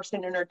whore,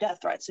 sending her death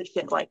threats and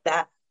shit like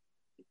that.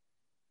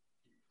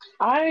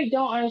 I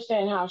don't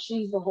understand how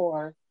she's the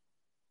whore,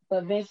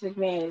 but Vince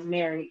McMahon is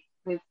married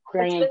with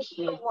grandkids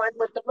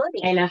with the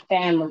money and a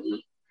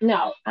family.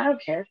 No, I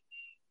don't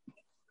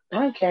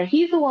care.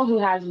 He's the one who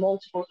has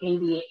multiple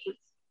NDAs.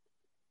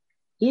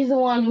 He's the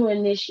one who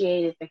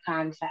initiated the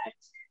contact.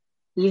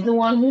 He's the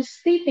one who's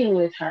sleeping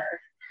with her.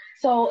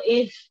 So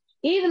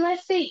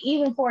let's say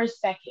even for a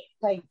second,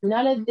 like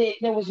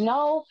there was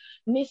no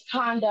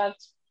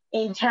misconduct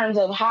in terms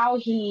of how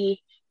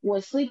he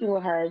was sleeping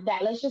with her.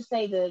 That let's just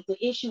say the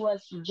issue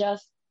was he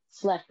just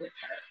slept with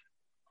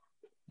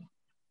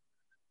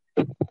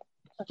her.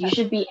 You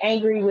should be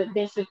angry with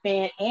Vince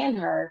McMahon and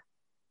her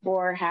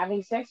for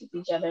having sex with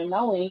each other,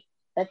 knowing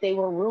that they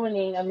were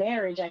ruining a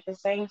marriage at the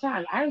same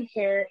time. I don't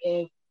care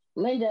if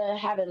Linda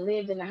haven't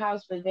lived in the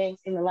house with Vince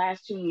in the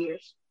last 2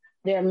 years.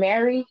 They're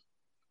married,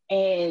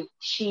 and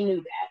she knew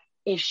that.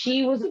 If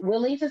she was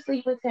willing to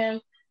sleep with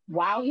him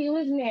while he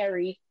was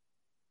married,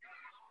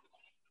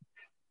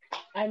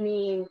 I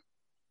mean,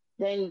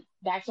 then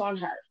that's on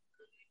her.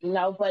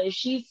 But if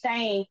she's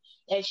saying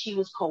that she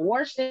was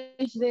coerced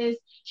into this,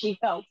 she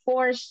felt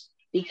forced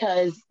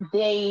because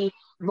they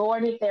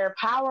lorded their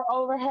power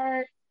over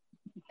her,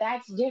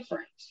 that's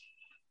different.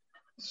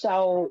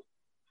 So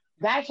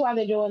that's why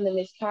they're doing the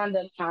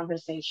misconduct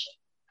conversation.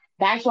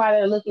 That's why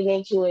they're looking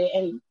into it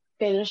and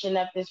finishing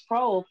up this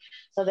probe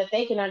so that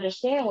they can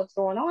understand what's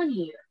going on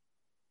here.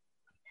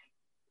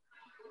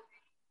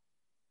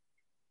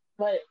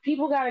 But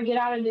people got to get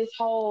out of this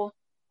whole,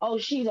 oh,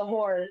 she's a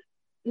whore.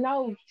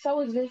 No,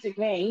 so is Vince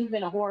McMahon. He's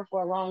been a whore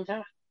for a long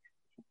time.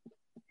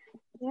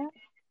 Yeah.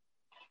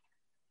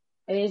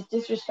 And it's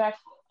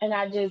disrespectful. And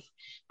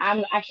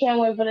I can't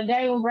wait for the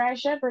day when Brad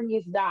Shepard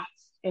gets doxxed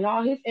and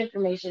all his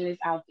information is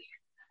out there.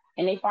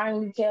 And they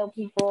finally tell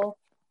people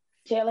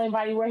tell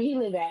everybody where he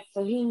live at,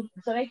 so he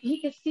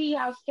could see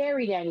how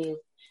scary that is.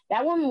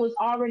 That woman was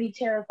already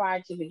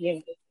terrified to begin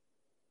with.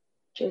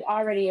 She was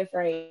already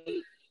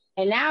afraid.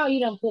 And now you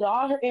don't put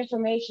all her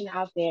information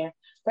out there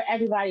for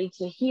everybody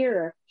to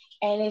hear.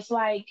 And it's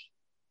like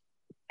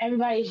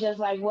everybody's just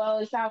like, well,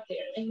 it's out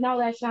there. And no,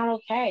 that's not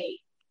okay.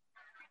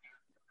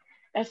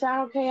 That's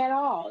not okay at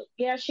all.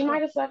 Yeah, she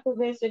might have slept with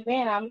Vince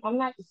McMahon. I'm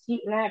not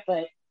disputing that,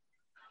 but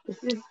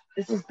this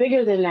is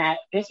bigger than that.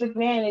 Vince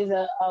McMahon is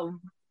a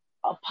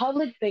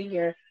public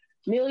figure,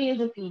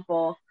 millions of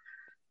people,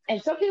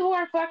 and some people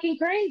are fucking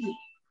crazy.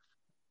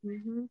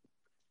 Mm-hmm.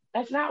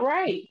 That's not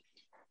right.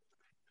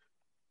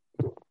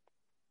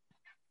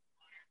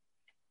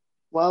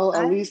 Well,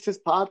 at least his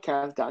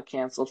podcast got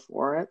canceled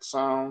for it.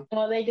 So,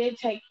 well, they did.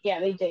 I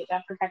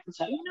forgot to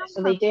tell you.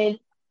 So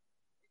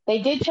they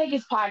did take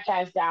his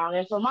podcast down,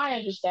 and from my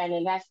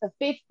understanding, that's the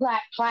fifth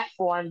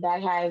platform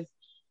that has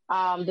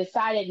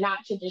decided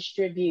not to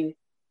distribute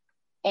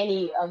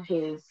any of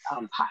his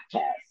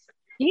podcasts.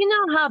 You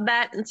know how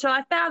bad? So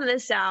I found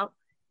this out.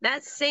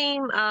 That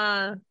same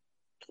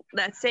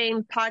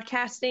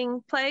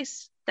podcasting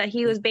place that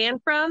he was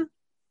banned from,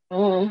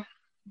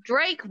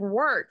 Drake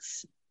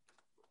Wirtz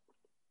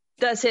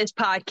does his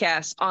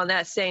podcast on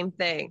that same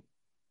thing,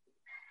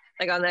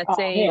 like on that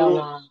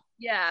same.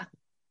 Yeah.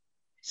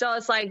 So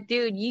it's like,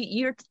 dude,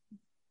 you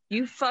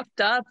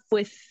fucked up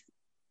with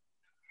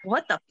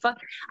what the fuck?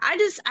 I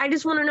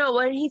just want to know,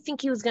 what did he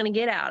think he was going to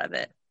get out of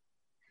it?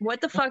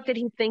 What the fuck did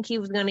he think he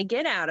was going to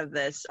get out of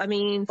this? I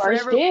mean,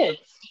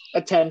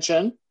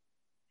 attention.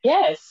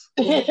 Yes.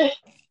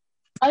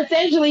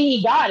 Essentially,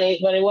 he got it,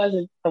 but it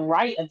wasn't the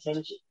right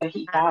attention. But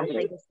he got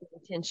it. The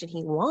attention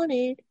he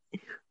wanted.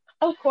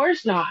 Of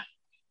course not.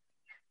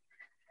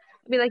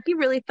 I'd be like, you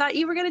really thought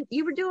you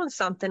were doing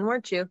something,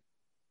 weren't you?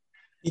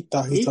 He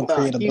thought he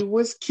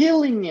was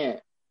killing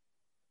it.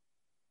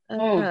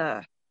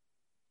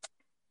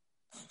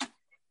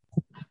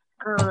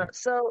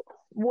 So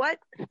what?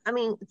 I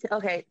mean,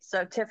 okay.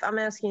 So Tiff, I'm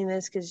asking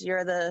this because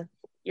you're the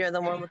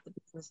one with the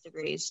business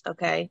degrees,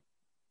 okay?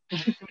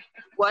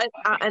 What?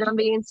 And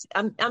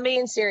I'm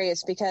being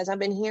serious because I've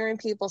been hearing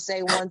people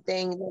say one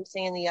thing, them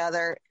saying the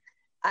other,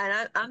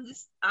 and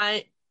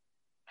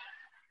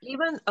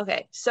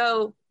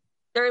So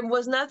there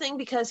was nothing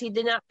because he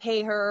did not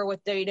pay her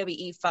with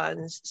WWE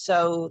funds,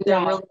 so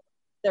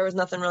there was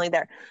nothing really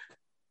there.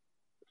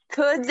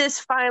 Could this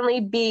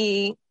finally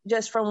be,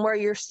 just from where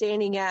you're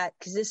standing at,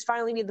 because this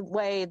finally be the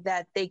way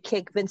that they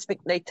kick Vince,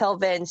 they tell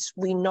Vince,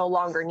 we no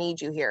longer need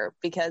you here,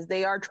 because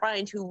they are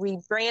trying to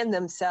rebrand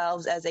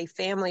themselves as a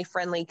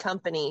family-friendly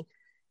company,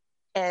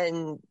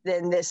 and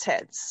then this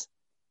hits.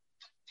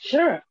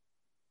 Sure.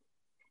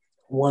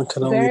 One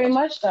can very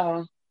much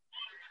so.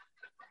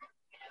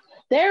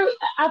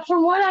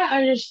 From what I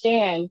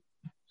understand,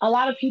 a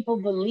lot of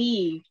people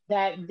believe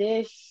that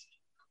this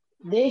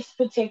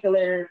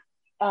particular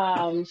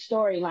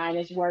storyline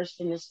is worse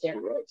than the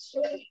steroid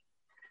story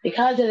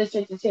because of the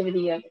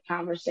sensitivity of the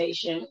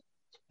conversation,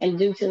 and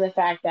due to the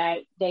fact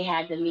that they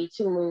had the Me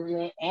Too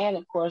movement and,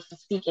 of course, the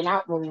Speaking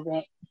Out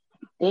movement.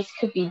 This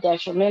could be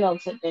detrimental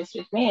to Vince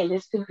McMahon.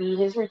 This could be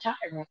his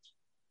retirement.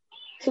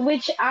 To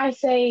which I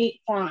say,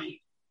 fine.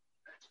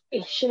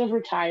 It should have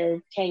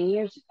retired 10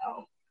 years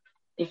ago,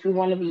 if we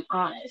want to be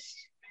honest.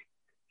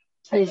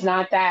 It's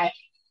not that,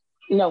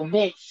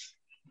 Vince,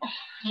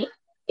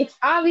 it's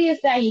obvious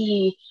that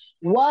he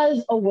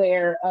was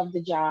aware of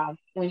the job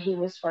when he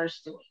was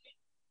first doing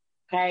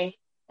it, okay?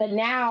 But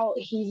now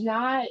he's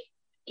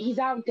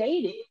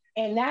outdated,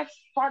 and that's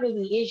part of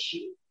the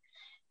issue.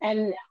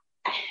 And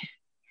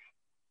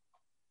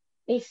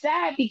it's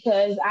sad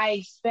because I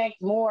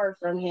expect more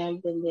from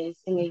him than this,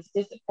 and it's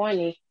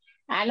disappointing.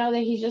 I know that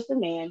he's just a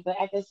man, but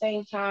at the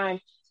same time,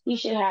 he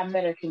should have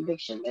better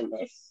conviction than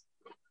this,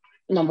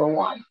 number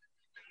one.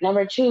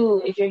 Number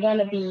two, if you're going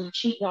to be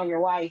cheating on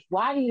your wife,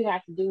 why do you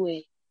have to do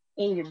it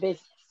in your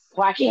business?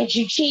 Why can't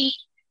you cheat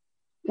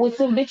with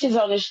some bitches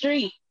on the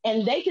street?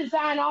 And they can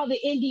sign all the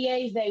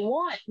NDAs they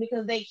want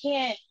because they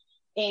can't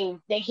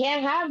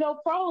have no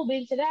probe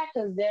into that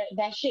because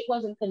that shit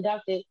wasn't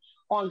conducted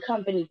on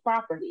company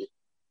property.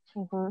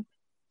 Mm-hmm.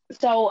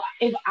 So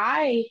if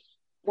I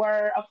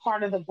were a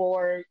part of the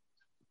board,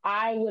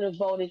 I would have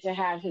voted to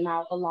have him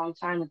out a long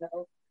time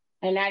ago.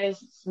 And that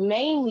is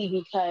mainly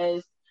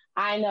because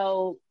I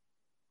know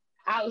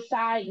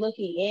outside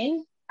looking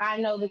in, I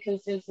know the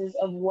consensus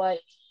of what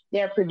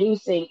they're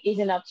producing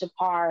isn't up to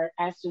par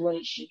as to what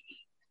it should be.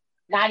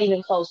 Not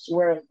even close to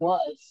where it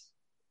was.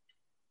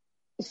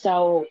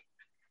 So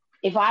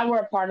if I were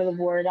a part of the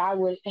board, I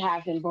would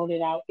have him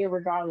voted out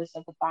irregardless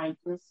of the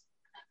findings.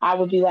 I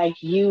would be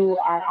like, you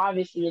are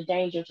obviously a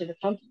danger to the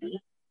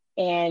company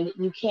and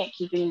you can't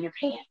keep it in your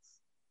pants.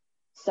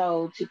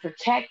 So to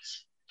protect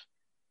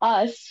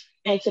us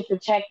and to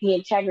protect the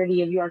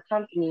integrity of your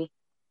company,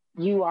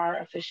 you are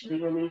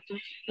officially removed.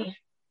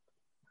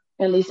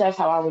 At least that's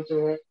how I would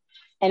do it.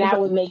 And I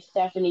would make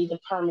Stephanie the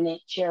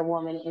permanent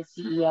chairwoman and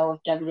CEO of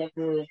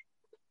WWE.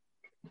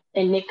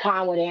 And Nick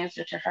Khan would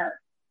answer to her.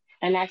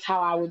 And that's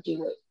how I would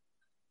do it.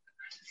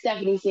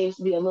 Stephanie seems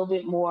to be a little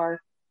bit more,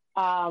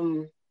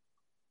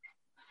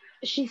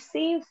 she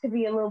seems to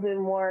be a little bit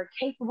more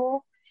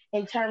capable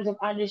in terms of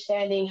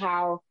understanding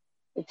how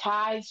the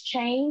tides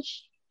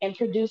change and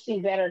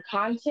producing better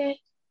content.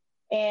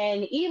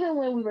 And even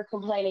when we were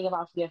complaining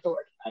about the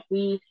authority, like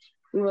we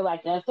were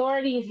like, the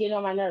authority is getting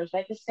on my nerves.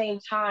 But at the same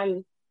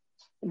time,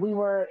 we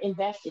were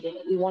invested in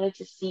it. We wanted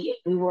to see it.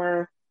 We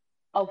were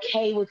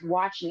okay with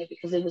watching it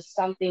because it was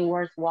something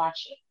worth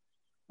watching.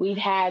 We've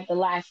had the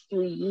last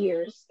 3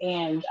 years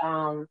and,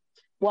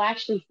 well,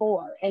 actually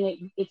 4,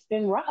 and it's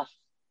been rough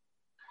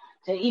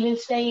to even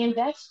stay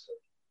invested.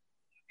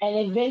 And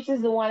if Vince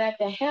is the one at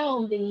the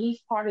helm, then he's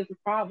part of the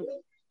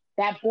problem.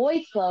 That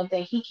boys club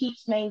that he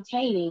keeps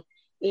maintaining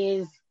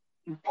is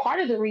part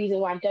of the reason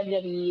why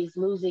WWE is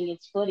losing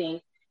its footing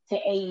to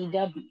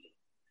AEW.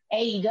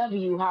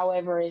 AEW,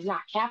 however, is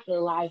not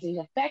capitalizing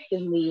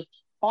effectively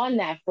on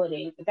that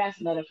footing, but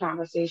that's another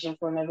conversation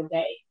for another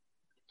day.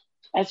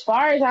 As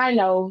far as I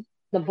know,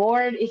 the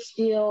board is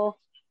still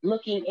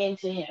looking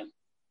into him.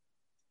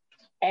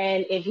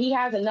 And if he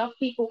has enough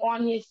people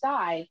on his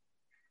side,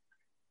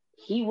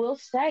 he will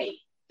stay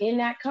in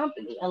that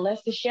company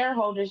unless the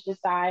shareholders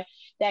decide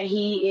that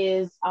he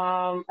is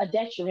a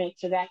detriment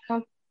to that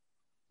company.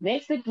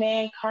 Vince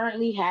McMahon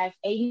currently has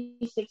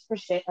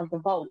 86% of the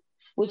vote,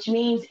 which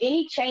means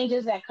any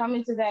changes that come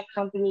into that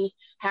company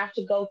have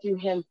to go through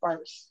him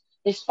first.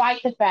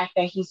 Despite the fact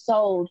that he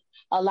sold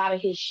a lot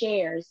of his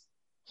shares,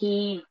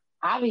 he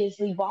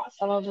obviously bought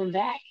some of them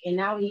back, and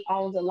now he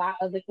owns a lot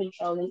of the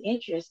controlling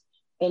interest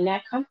in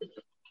that company.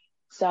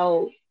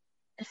 So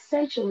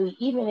essentially,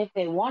 even if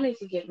they wanted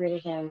to get rid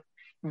of him,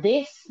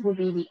 this would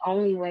be the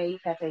only way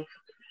that they could.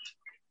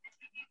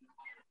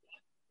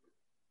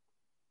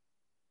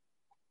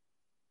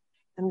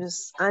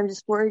 I'm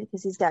just worried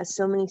because he's got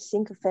so many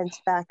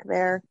sycophants back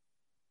there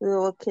who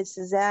will kiss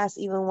his ass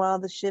even while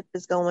the ship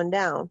is going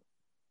down.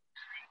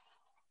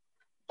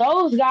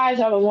 Those guys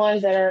are the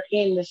ones that are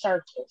in the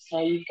circle. So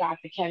you've got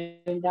the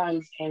Kevin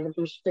Dunns and the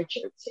Bruce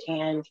Pritchards,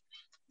 and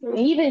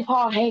even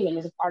Paul Heyman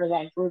is a part of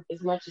that group.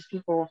 As much as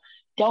people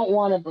don't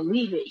want to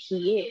believe it,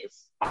 he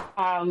is.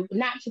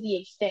 Not to the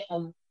extent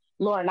of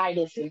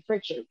Laurinaitis and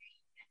Pritchard.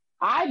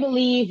 I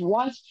believe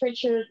once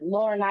Pritchard,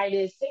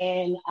 Laurinaitis,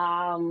 and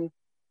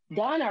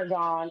Dunn are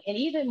gone, and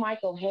even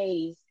Michael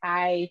Hayes,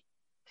 I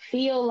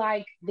feel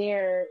like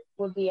there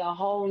would be a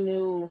whole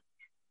new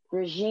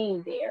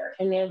regime there,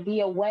 and there'd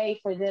be a way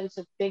for them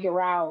to figure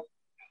out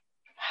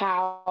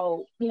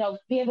how,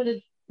 be able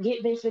to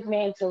get Vince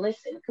McMahon to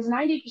listen. Because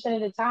 90%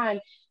 of the time,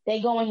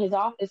 they go in his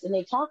office and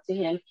they talk to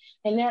him,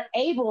 and they're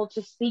able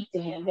to speak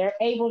to him. They're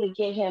able to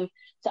get him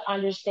to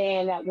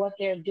understand that what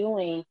they're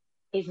doing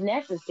is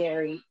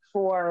necessary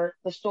for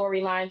the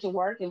storyline to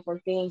work and for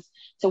things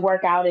to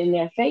work out in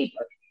their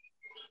favor.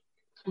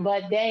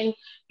 But then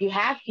you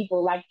have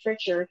people like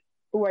Pritchard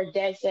who are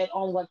dead set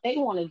on what they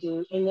want to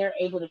do, and they're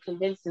able to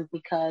convince them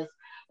because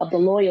of the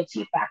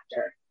loyalty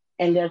factor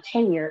and their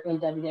tenure in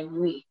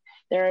WWE.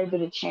 They're able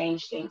to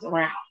change things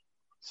around.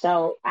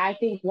 So I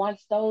think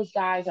once those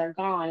guys are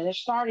gone, and they're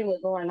starting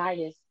with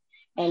Laurinaitis,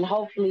 and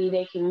hopefully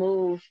they can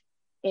move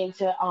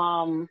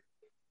into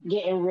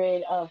getting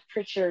rid of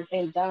Pritchard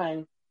and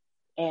Dunn,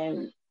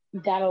 and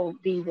that'll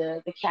be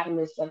the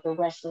catalyst of the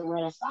wrestling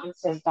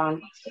renaissance, as Don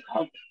likes to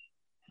call it.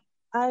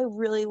 I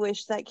really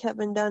wish that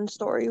Kevin Dunn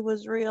story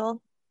was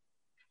real.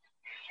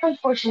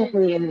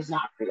 Unfortunately, it is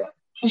not real.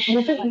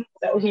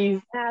 So he's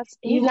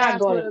not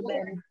going to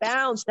been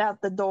bounced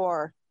out the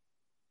door.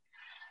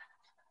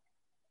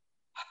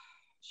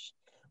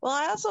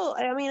 Well,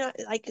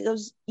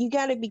 you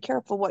got to be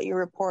careful what you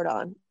report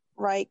on,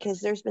 right? Because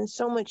there's been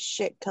so much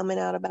shit coming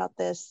out about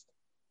this.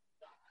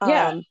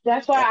 Yeah,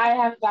 that's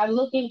why I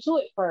look into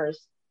it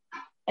first,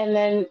 and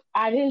then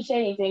I didn't say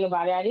anything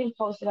about it. I didn't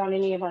post it on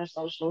any of our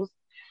socials.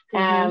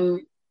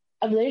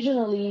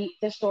 Originally,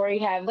 the story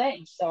had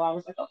legs, so I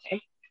was like, okay,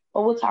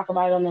 well, we'll talk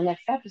about it on the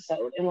next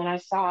episode. And when I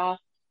saw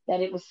that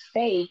it was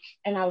fake,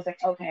 and I was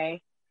like,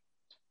 okay,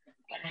 I'm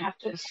gonna have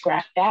to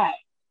scrap that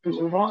and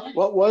move on.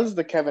 What was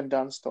the Kevin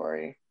Dunn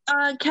story?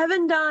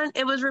 Kevin Dunn.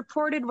 It was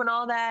reported when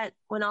all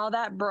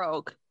that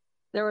broke.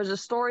 There was a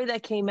story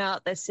that came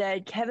out that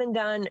said Kevin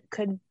Dunn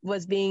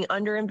was being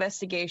under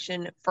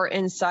investigation for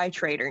inside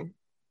trading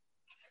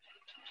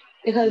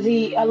because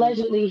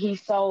he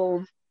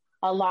sold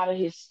a lot of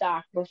his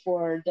stock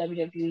before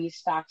WWE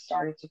stock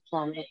started to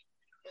plummet.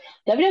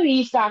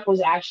 WWE stock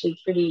was actually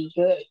pretty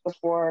good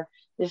before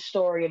this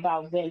story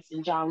about Vince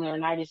and John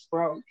Laurinaitis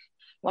broke.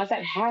 Once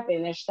that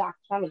happened, their stock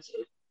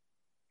plummeted.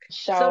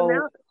 So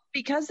now,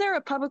 because they're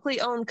a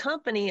publicly owned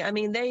company, I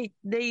mean,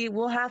 they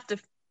will have to.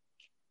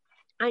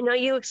 I know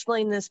you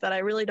explained this, but I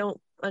really don't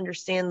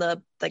understand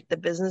the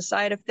business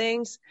side of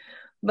things.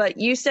 But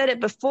you said it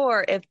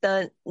before, if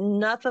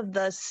enough of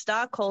the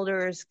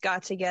stockholders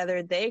got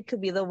together, they could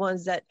be the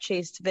ones that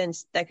chased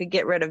Vince, that could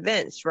get rid of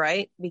Vince,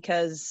 right?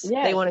 Because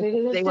they want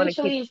to.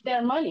 Essentially, it's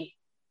their money.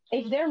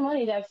 It's their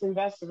money that's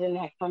invested in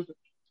that company.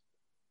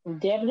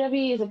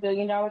 WWE is a $1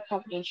 billion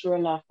company, true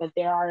enough, but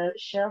there are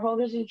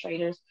shareholders and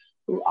traders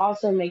who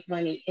also make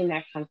money in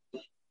that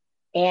company.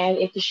 And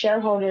if the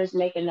shareholders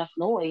make enough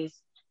noise,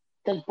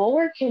 the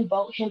board can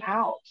vote him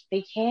out.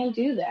 They can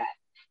do that.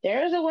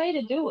 There is a way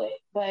to do it,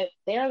 but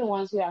they're the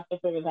ones who have to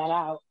figure that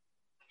out.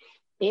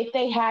 If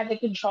they had the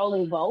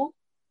controlling vote,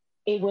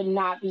 it would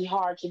not be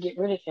hard to get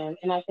rid of him.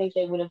 And I think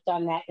they would have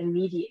done that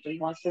immediately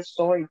once the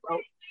story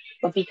broke.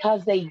 But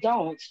because they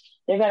don't,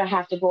 they're going to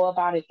have to go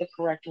about it the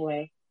correct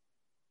way,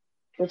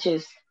 which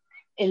is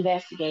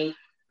investigate,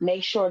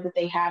 make sure that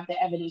they have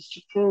the evidence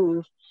to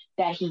prove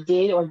that he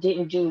did or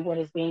didn't do what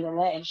is being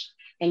alleged.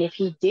 And if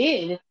he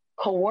did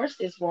coerce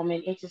this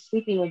woman into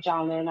sleeping with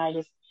John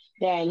Laurinaitis,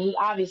 then he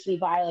obviously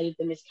violated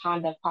the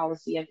misconduct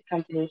policy of the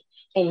company,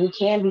 and he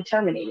can be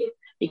terminated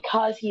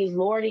because he is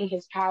lording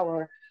his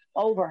power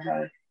over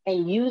her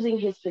and using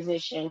his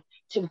position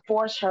to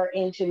force her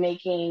into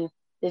making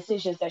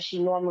decisions that she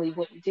normally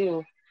wouldn't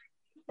do.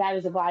 That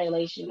is a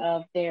violation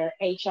of their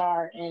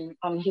HR and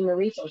human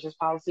resources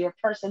policy or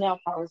personnel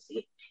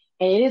policy.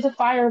 And it is a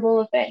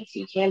fireable offense.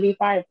 You can be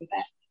fired for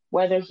that,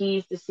 whether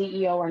he's the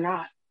CEO or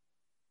not.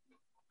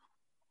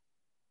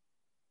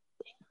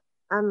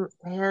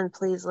 Man,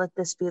 please let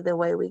this be the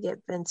way we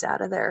get Vince out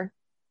of there.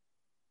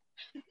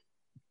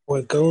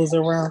 What goes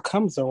around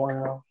comes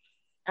around.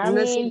 I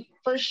mean,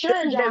 for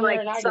sure, John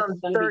Laurinaitis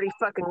some 30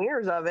 fucking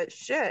years of it.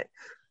 Shit.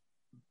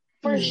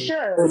 For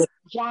sure,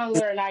 John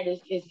Laurinaitis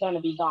is going to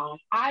be gone.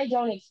 I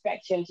don't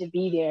expect him to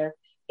be there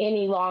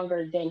any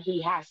longer than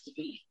he has to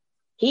be.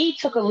 He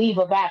took a leave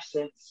of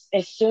absence.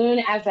 As soon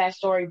as that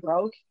story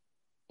broke,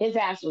 his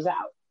ass was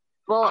out.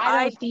 Well,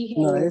 I don't see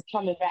him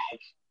coming back.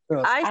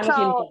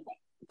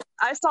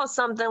 I saw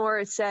something where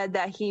it said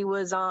that he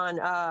was on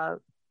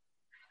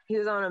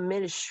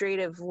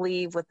administrative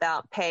leave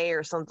without pay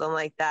or something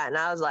like that, and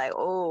I was like,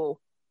 oh.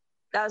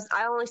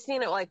 I only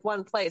seen it like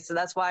one place, so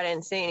that's why I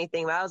didn't say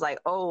anything. But I was like,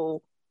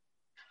 oh,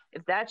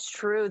 if that's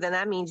true, then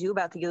that means you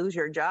about to lose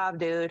your job,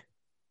 dude.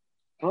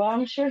 Well,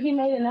 I'm sure he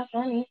made enough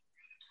money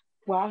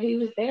while he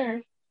was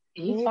there.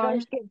 He's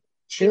fine.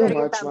 Too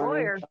much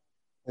money.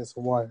 It's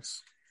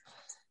worse.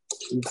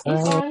 He's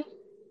fine.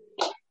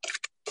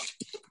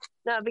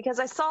 No, because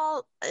I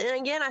saw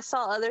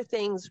other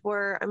things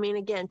where, I mean,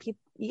 again,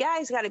 you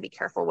guys got to be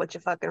careful what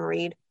you fucking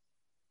read.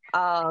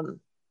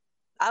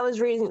 I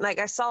was reading, like,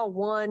 I saw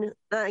one,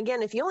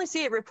 again, if you only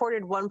see it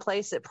reported one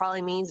place, it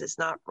probably means it's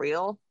not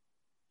real.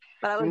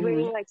 But I was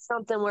reading, like,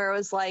 something where it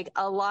was, like,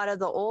 a lot of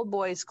the old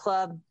boys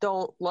club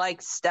don't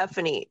like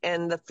Stephanie,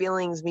 and the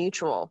feeling's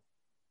mutual.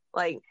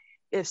 Like,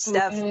 if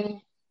Steph,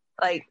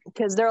 like,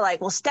 because they're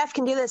like, well, Steph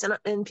can do this.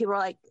 And people are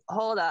like,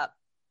 hold up.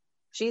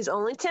 She's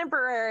only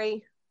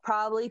temporary,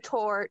 probably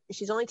tort.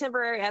 She's only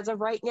temporary as of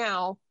right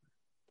now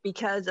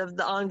because of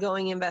the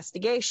ongoing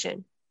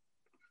investigation.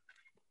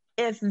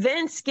 If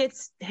Vince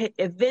gets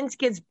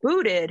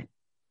booted,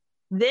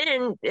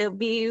 then it'll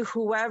be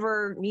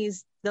whoever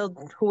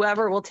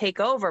will take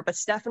over. But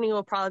Stephanie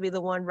will probably be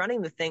the one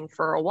running the thing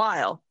for a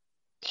while.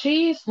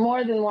 She's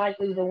more than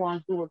likely the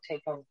one who will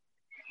take over.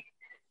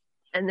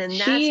 And then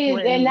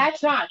and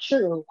that's not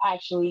true,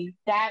 actually.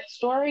 That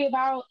story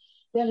about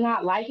them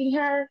not liking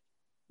her,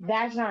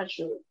 that's not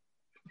true.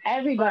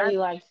 Everybody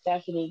likes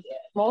Stephanie.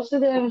 Most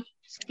of them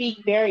speak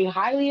very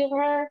highly of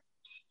her.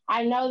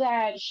 I know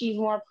that she's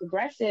more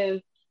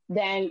progressive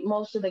than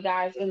most of the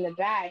guys in the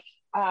back,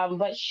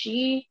 but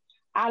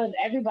out of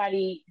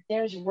everybody,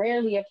 there's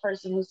rarely a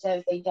person who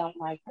says they don't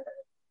like her.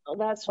 Well,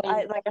 that's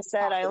why, like I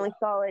said, I only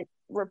saw it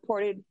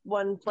reported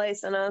one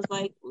place, and I was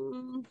like,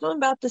 something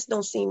about this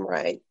don't seem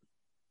right.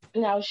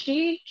 No,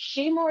 she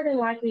more than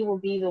likely will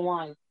be the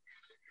one.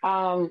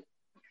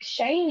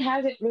 Shane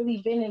hasn't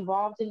really been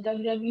involved in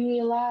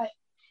WWE a lot,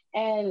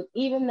 and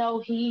even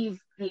though he's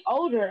the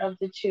older of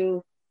the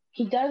two,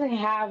 he doesn't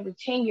have the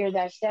tenure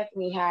that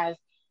Stephanie has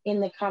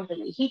in the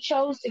company. He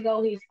chose to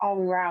go his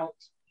own route.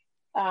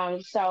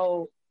 And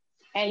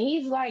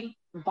he's like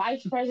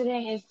vice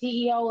president and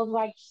CEO of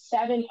like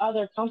 7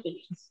 other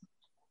companies.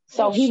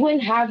 So he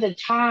wouldn't have the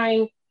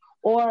time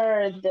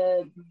or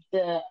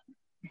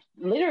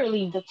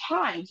literally the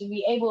time to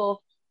be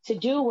able to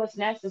do what's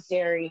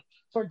necessary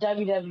for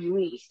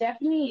WWE.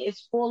 Stephanie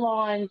is full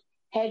on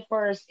head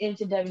first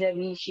into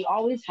WWE. She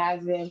always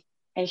has been,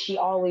 and she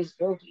always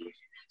will be.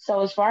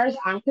 So as far as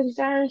I'm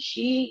concerned,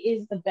 she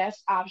is the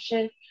best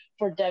option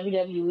for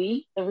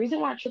WWE. The reason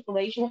why Triple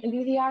H wouldn't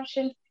be the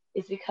option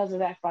is because of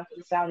that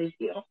fucking Saudi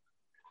deal.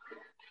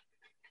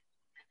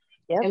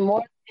 Yep.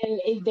 And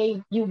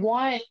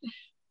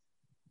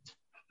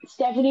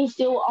Stephanie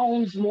still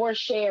owns more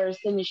shares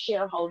than the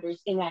shareholders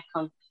in that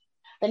company.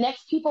 The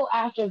next people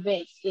after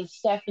Vince is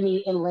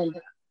Stephanie and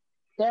Linda.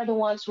 They're the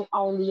ones who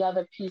own the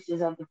other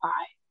pieces of the pie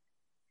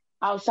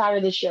outside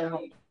of the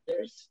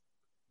shareholders.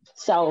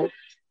 So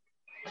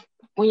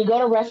when you go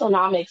to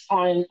WrestleNomics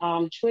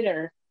on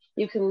Twitter,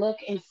 you can look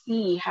and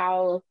see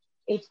how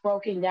it's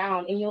broken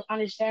down, and you'll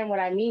understand what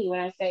I mean when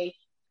I say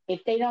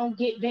if they don't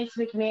get Vince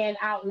McMahon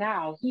out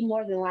now, he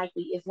more than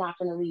likely is not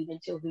going to leave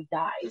until he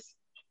dies.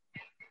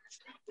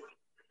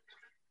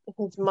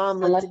 His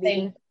mom unless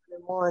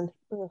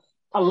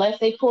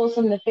they pull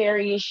some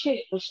nefarious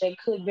shit, which they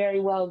could very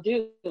well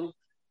do.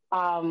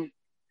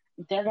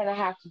 they're going to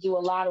have to do a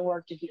lot of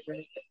work to get rid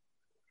of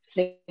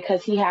it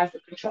because he has the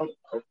control.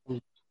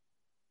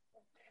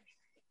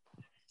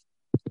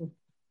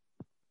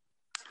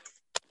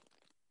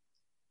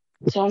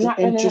 So I'm not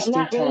going to. Interesting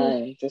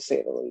time, to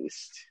say the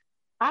least.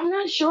 I'm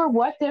not sure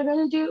what they're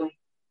going to do,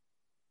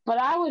 but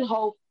I would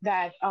hope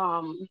that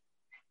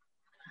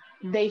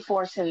they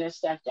force him to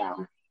step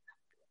down.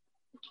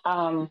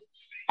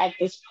 At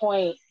this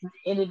point,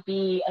 it'd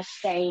be a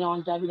stain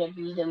on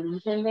WWE to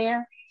leave him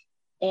there.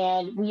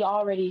 And we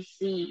already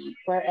see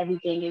where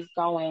everything is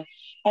going.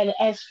 And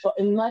as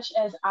much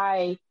as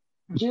I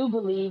do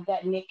believe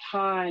that Nick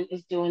Khan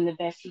is doing the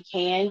best he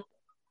can,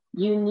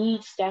 you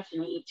need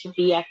Stephanie to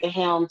be at the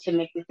helm to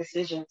make the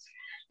decisions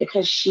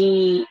because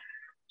she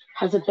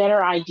has a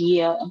better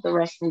idea of the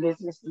wrestling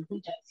business than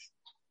he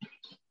does.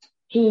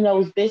 He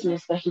knows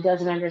business, but he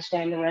doesn't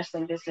understand the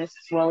wrestling business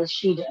as well as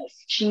she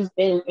does. She's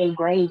been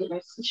ingrained in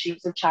it since she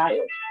was a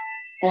child.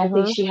 And I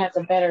think she has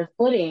a better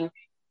footing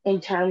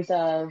in terms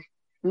of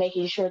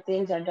making sure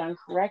things are done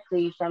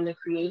correctly from the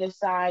creative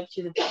side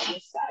to the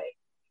business side.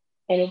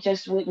 And it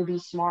just wouldn't be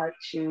smart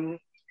to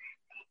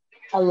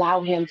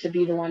allow him to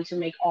be the one to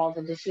make all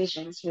the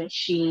decisions when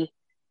she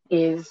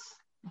is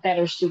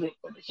better suited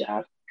for the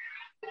job.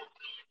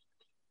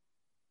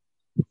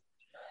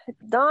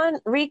 Don,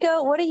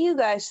 Rico, what do you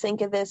guys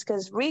think of this?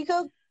 Because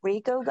Rico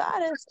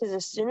got us, because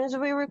as soon as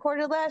we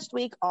recorded last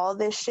week, all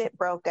this shit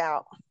broke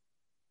out.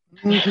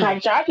 I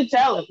tried to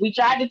tell him. We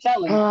tried to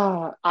tell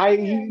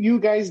him. You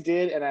guys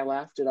did, and I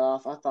laughed it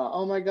off. I thought,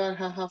 oh my god,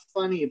 how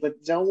funny!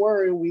 But don't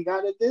worry, we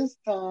got it this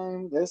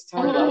time. This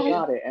time, I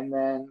got it, and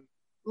then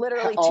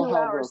literally 2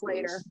 hours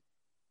later,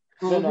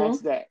 the next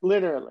day,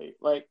 literally,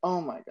 like,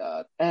 oh my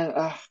god, and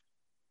oh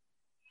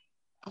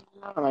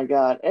my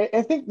god,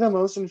 I think the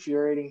most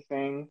infuriating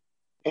thing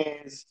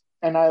is,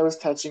 and I was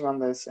touching on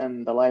this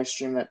in the live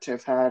stream that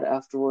Tiff had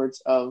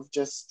afterwards, of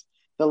just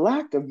the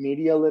lack of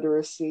media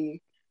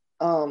literacy.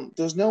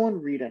 Does no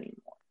one read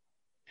anymore?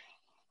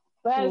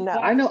 No.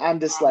 I know I'm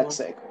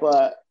dyslexic,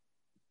 but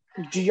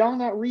do y'all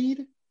not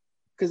read?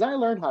 Because I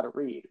learned how to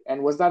read,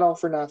 and was that all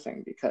for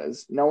nothing?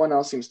 Because no one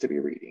else seems to be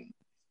reading.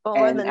 Well,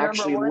 we're the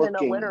number one in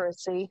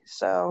illiteracy,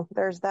 so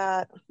there's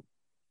that.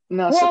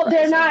 Well,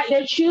 they're not.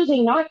 They're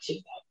choosing not to.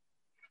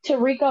 To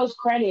Rico's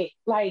credit,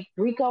 like,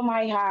 Rico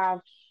might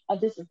have a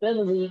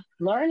disability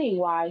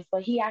learning-wise,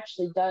 but he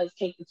actually does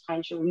take the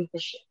time to read the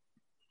shit.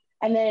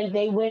 And then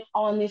they went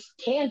on this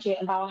tangent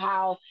about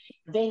how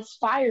Vince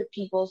fired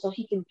people so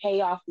he can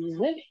pay off these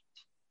women.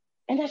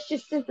 And that's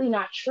just simply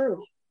not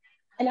true.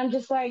 And I'm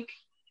just like,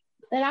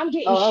 and I'm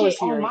getting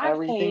shit on my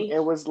page.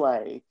 It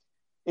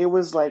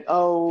was like,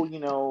 oh, you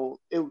know,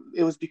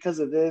 it was because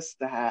of this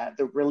that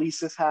the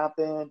releases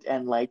happened,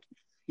 and like,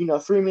 you know,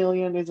 $3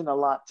 million isn't a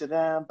lot to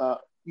them,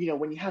 but you know,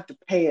 when you have to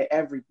pay it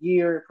every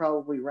year, it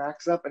probably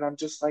racks up. And I'm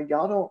just like,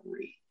 y'all don't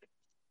read.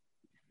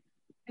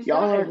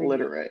 Y'all aren't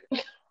literate.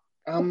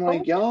 I'm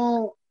like,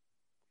 y'all,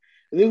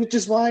 which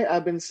is why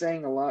I've been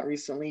saying a lot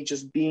recently,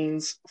 just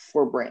beans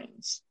for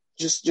brains.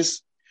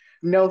 Just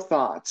no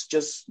thoughts,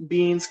 just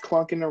beans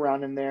clunking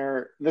around in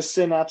there. The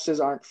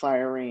synapses aren't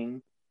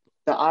firing.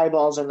 The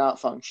eyeballs are not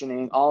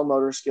functioning. All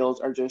motor skills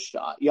are just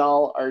shot.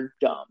 Y'all are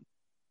dumb.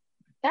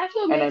 That's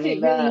what makes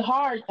it really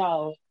hard,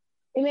 though.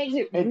 It makes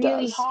it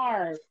really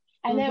hard.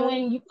 And then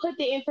when you put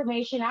the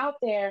information out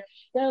there,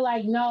 they're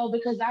like, no,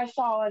 because I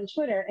saw on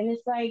Twitter. And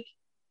it's like,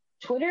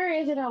 Twitter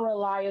isn't a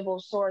reliable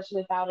source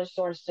without a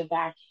source to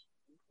back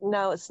it.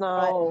 No, it's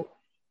not. So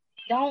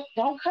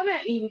don't come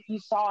at me if you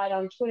saw it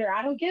on Twitter.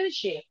 I don't give a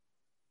shit.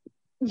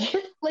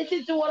 Just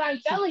listen to what I'm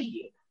telling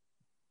you.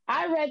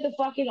 I read the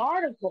fucking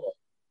article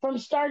from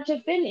start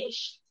to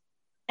finish.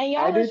 And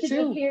y'all are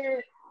sitting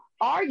here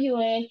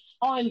arguing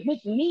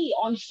with me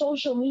on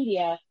social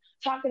media,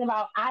 talking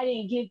about I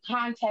didn't give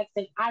context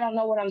and I don't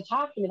know what I'm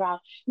talking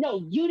about.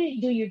 No, you didn't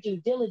do your due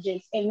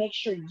diligence and make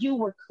sure you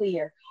were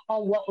clear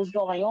on what was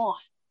going on.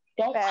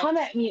 Don't come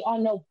at me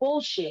on no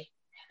bullshit.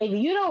 If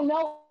you don't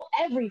know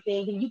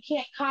everything, then you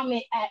can't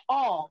comment at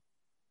all.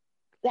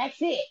 That's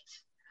it.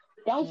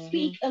 Don't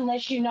speak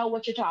unless you know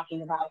what you're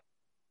talking about.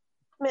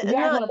 You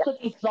guys want to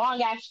put these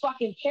long ass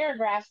fucking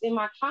paragraphs in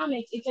my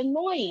comments. It's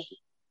annoying.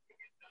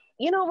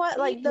 You know what?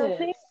 Like the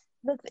thing,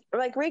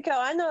 like Rico,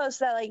 I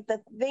noticed that like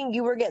the thing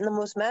you were getting the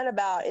most mad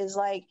about is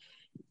like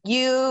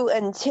you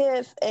and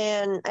Tiff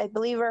and I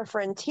believe our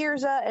friend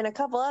Tirza and a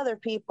couple other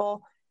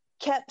people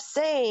kept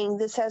saying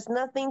this has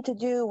nothing to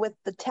do with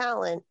the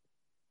talent,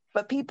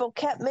 but people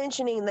kept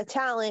mentioning the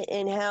talent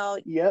and how.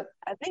 Yep.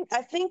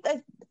 I think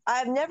that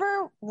I've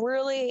never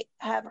really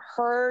have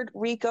heard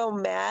Rico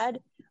mad,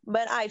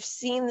 but I've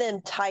seen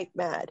them type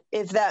mad,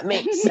 if that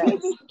makes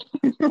sense.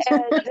 And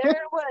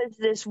there was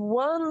this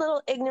one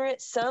little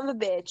ignorant son of a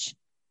bitch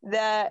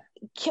that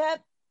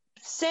kept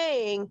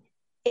saying,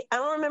 I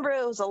don't remember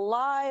if it was a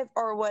live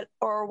or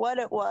what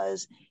it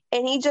was,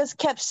 and he just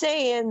kept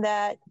saying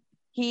that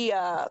he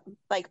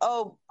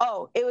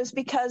it was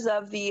because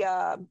of the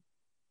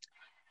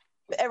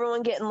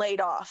everyone getting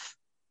laid off.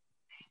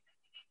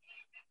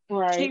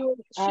 Right. She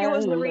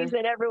was the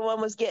reason everyone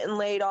was getting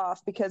laid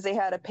off because they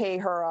had to pay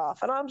her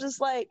off. And I'm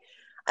just like,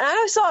 and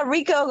I saw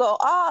Rico go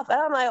off, and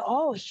I'm like,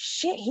 oh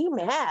shit, he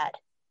mad.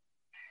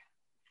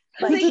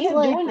 Like, it's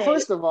like,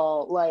 first of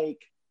all,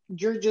 like,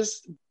 you're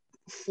just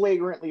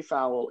flagrantly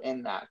foul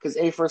in that. Because,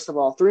 first of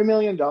all, $3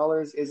 million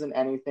isn't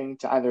anything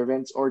to either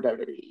Vince or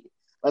WWE.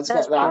 Let's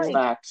get that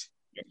fact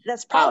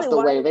out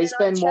the way. They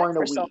spend more in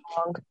a week. So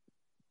long.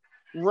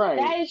 Right.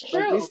 That is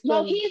true. Like,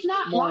 no, he's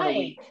not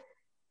lying.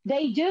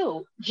 They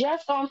do.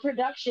 Just on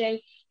production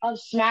of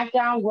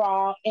SmackDown,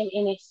 Raw, and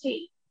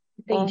NXT.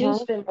 They do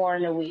spend more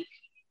in a week.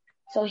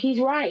 So he's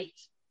right.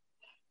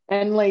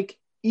 And, like,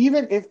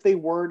 even if they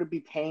were to be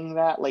paying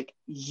that, like,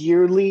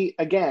 yearly,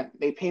 again,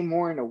 they pay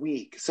more in a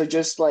week. So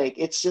just, like,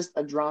 it's just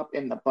a drop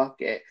in the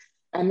bucket.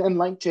 And then,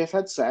 like Tiff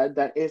had said,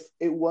 that if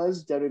it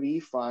was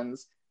WWE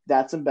funds,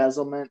 that's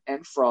embezzlement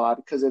and fraud,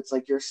 because it's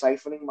like you're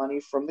siphoning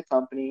money from the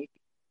company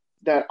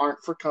that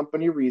aren't for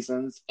company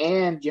reasons,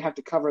 and you have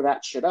to cover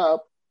that shit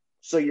up.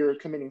 So you're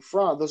committing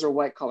fraud. Those are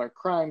white-collar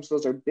crimes.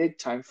 Those are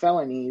big-time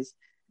felonies.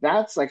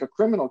 That's like a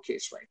criminal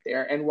case right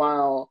there. And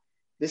while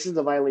this is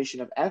a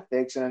violation of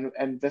ethics and an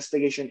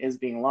investigation is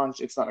being launched,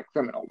 it's not a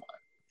criminal one.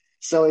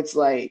 So it's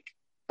like,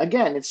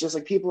 again, it's just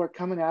like people are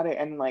coming at it,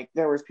 and like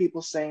there was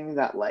people saying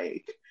that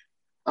like,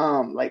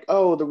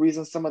 oh, the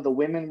reason some of the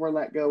women were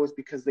let go is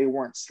because they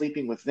weren't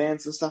sleeping with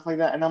Vince and stuff like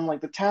that. And I'm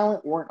like, the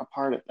talent weren't a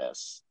part of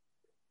this.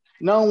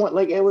 No one,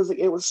 like it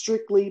was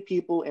strictly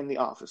people in the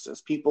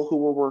offices, people who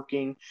were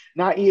working,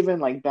 not even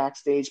like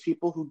backstage,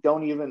 people who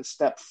don't even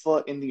step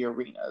foot in the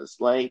arenas,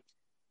 like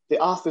the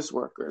office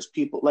workers,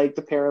 people like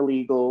the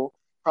paralegal,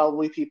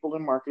 probably people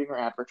in marketing or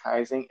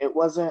advertising. It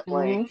wasn't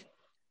like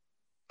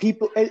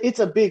people, it's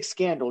a big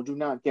scandal, do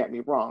not get me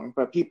wrong,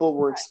 but people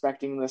were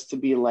expecting this to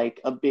be like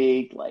a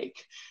big, like,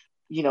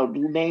 you know,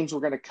 names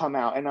were going to come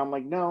out. And I'm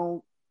like,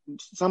 no,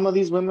 some of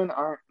these women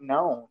aren't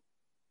known.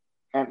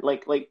 And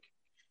like,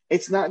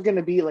 it's not going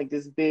to be like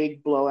this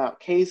big blowout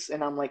case.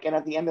 And I'm like, and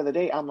at the end of the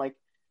day, I'm like,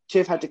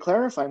 Tiff had to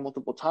clarify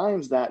multiple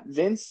times that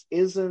Vince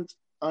isn't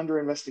under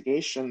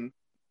investigation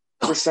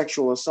for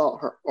sexual assault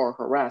or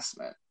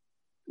harassment.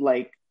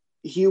 Like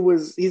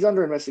he's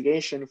under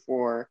investigation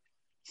for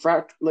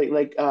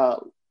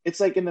it's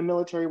like in the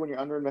military when you're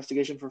under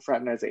investigation for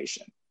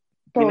fraternization.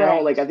 You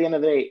know, like at the end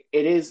of the day,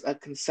 it is a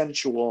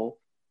consensual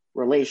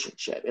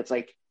relationship. It's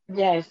like,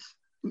 yes,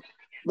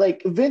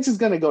 like Vince is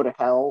going to go to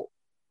hell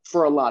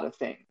for a lot of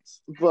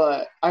things,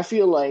 but I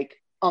feel like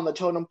on the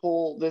totem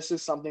pole, this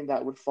is something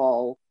that would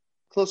fall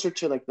closer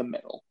to like the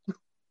middle.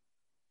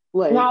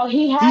 Like, now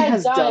he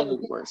has done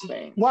worse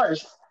things.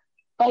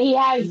 But he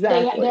has.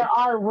 Exactly. There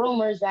are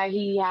rumors that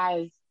he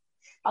has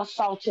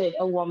assaulted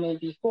a woman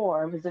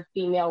before. It was a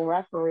female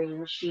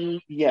referee.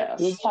 She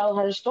did tell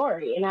her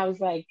story, and I was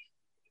like,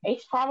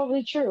 it's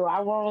probably true.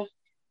 I won't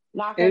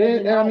knock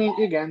it. I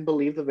mean, again,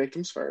 believe the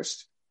victims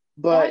first,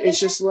 but it's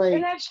just like,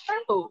 and that's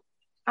true.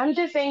 I'm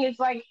just saying, it's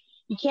like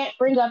you can't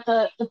bring up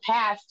the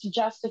past to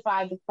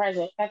justify the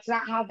present. That's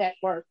not how that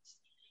works.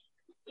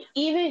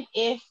 Even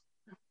if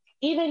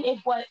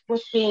what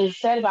was being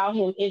said about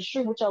him is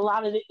true, which a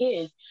lot of it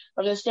is,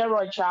 from the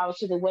steroid trials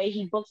to the way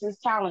he books his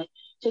talent,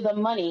 to the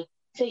money,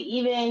 to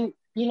even,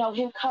 you know,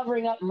 him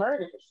covering up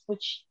murders,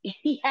 which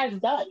he has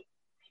done.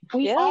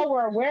 We all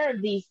were aware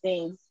of these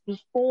things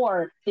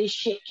before this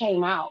shit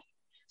came out.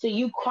 So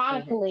you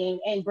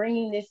chronicling and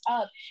bringing this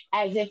up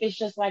as if it's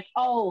just like,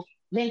 oh,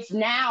 Vince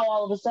now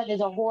all of a sudden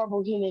is a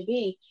horrible human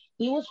being.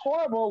 He was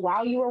horrible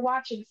while you were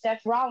watching Seth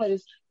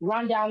Rollins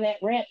run down that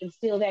ramp and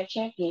steal that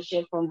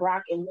championship from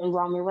Brock and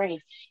Roman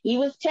Reigns. He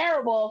was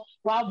terrible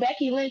while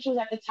Becky Lynch was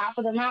at the top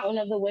of the mountain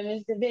of the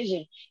women's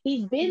division.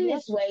 He's been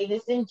this way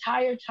this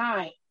entire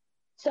time.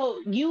 So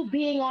you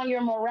being on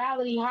your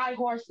morality high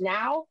horse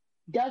now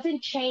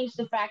doesn't change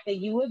the fact that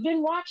you have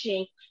been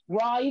watching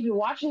Raw. You've been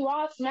watching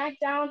Raw,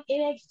 SmackDown,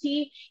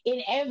 NXT,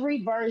 in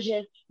every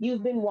version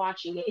you've been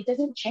watching it. It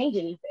doesn't change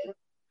anything.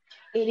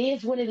 It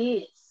is what it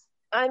is.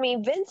 I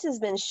mean, Vince has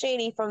been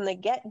shady from the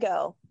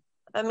get-go.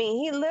 I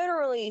mean, he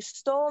literally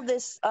stole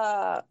the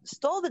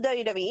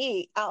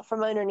WWE out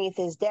from underneath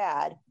his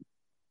dad.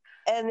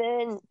 And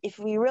then if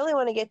we really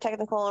want to get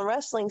technical on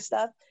wrestling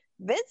stuff,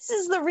 Vince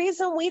is the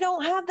reason we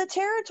don't have the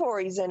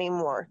territories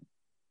anymore.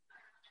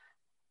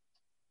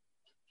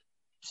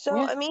 So,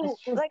 I mean,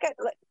 he's not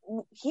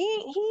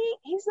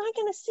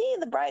going to see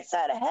the bright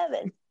side of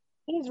heaven.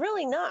 He's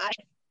really not.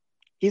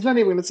 He's not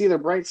even going to see the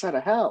bright side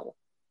of hell.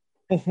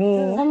 I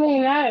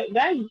mean,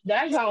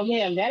 that's on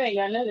him. That ain't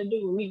got nothing to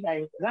do with me,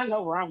 baby, because I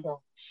know where I'm going.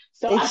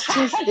 So it's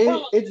just,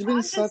 it's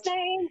been such.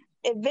 Saying,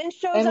 if Vince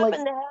shows up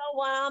in the hell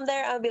while I'm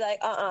there, I'll be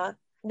like,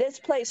 this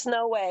place,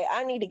 no way.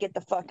 I need to get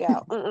the fuck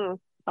out.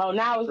 Oh,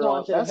 now it's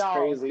going to the dog. That's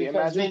crazy.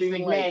 Imagine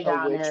being like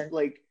a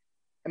witch,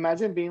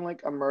 imagine being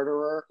like a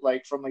murderer,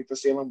 like from like the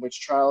Salem witch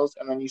trials,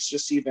 and then you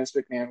just see Vince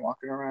McMahon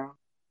walking around.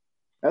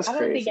 That's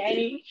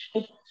crazy.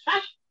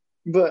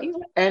 But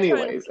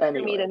anyways,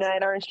 me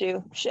tonight, aren't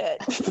you? Shit.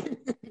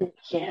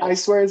 I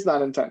swear it's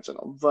not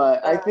intentional,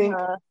 but I think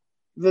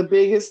the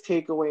biggest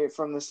takeaway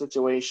from the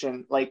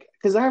situation, like,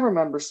 because I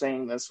remember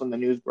saying this when the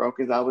news broke,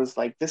 is I was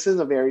like, this is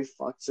a very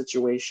fucked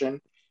situation,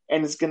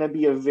 and it's going to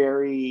be a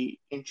very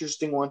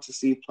interesting one to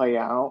see play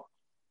out.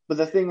 But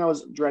the thing I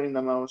was dreading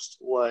the most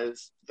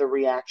was the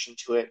reaction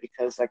to it,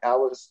 because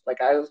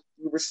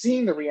we were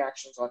seeing the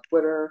reactions on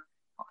Twitter,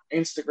 on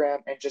Instagram,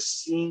 and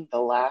just seeing the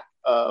lack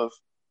of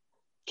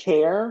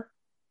care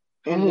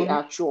in the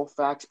actual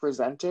facts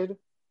presented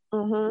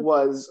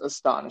was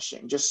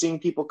astonishing. Just seeing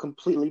people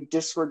completely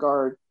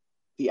disregard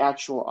the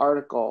actual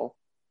article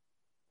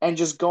and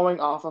just going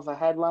off of a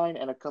headline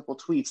and a couple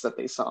tweets that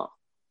they saw.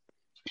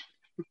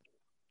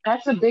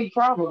 That's a big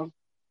problem.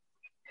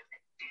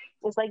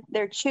 It's like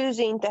they're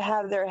choosing to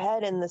have their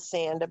head in the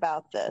sand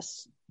about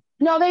this.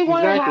 No, they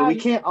want to have. We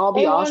can't all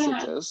be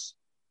ostriches.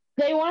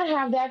 They want to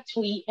have that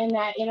tweet and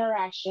that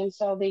interaction,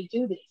 so they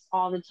do this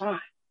all the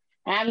time.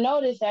 And I've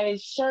noticed that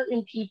it's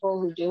certain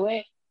people who do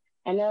it,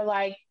 and they're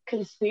like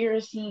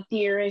conspiracy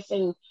theorists,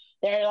 and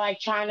they're like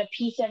trying to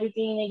piece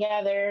everything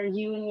together.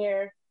 You and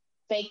your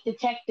fake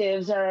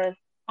detectives I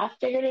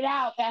figured it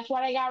out. That's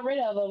why they got rid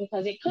of them,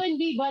 because it couldn't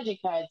be budget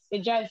cuts.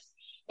 It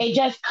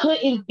just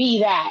couldn't be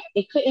that.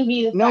 It couldn't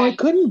be the No, it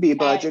couldn't be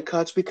budget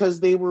cuts because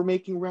they were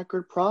making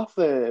record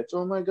profits.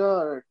 Oh my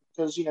God.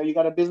 Because, you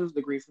got a business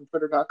degree from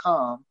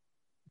Twitter.com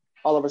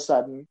all of a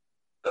sudden.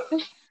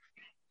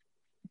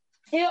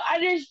 You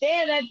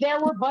understand that there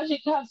were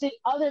budget cuts in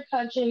other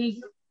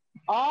countries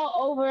all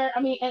over,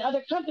 and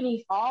other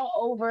companies all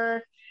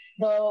over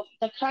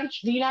the country,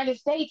 the United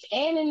States,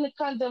 and in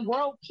the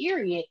world,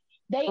 period.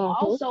 They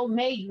also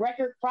made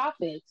record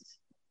profits.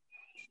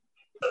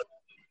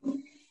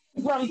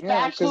 From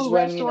fast food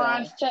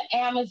restaurants to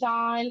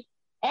Amazon.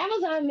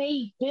 Amazon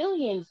made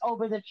billions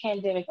over the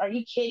pandemic. Are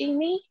you kidding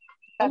me?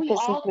 And we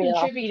all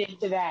contributed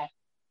to that.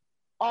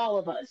 All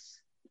of us.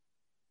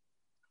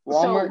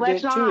 Walmart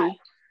did too.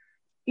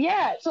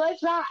 Yeah, so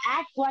let's not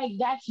act like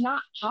that's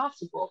not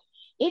possible.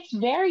 It's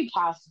very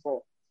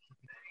possible.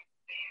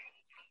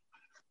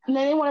 And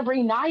then they want to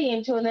bring Naya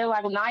into it, and they're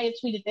like, well, Naya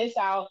tweeted this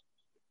out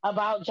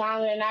about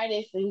John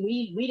Laurinaitis, and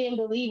we didn't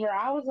believe her.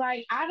 I was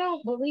like, I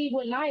don't believe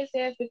what Naya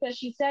says, because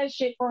she says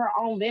shit for her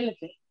own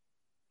benefit.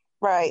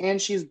 Right.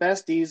 And she's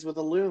besties with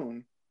a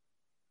loon.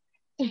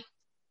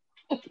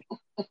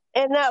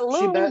 And that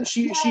loon,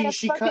 she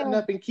cutting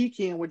up and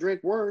kikiing with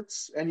Drake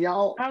Wirtz, and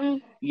y'all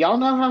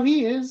know how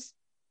he is.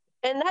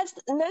 And that's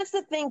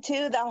the thing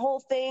too. That whole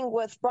thing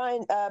with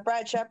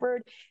Brad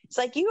Shepard. It's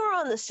like, you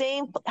are on the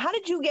same. How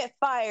did you get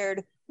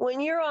fired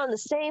when you're on the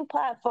same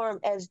platform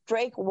as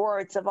Drake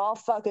Wirtz of all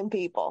fucking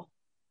people?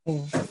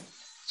 Because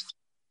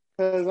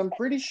I'm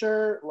pretty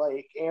sure,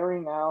 like,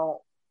 airing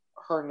out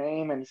her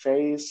name and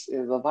face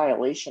is a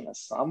violation of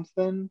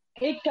something.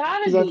 It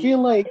gotta be. Because I feel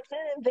like it's an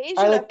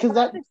invasion of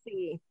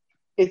privacy.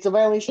 It's a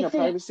violation of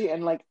privacy,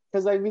 and like,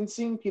 because I've been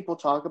seeing people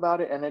talk about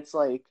it, and it's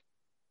like,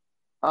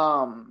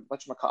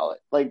 whatchamacallit,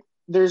 like,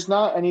 there's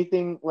not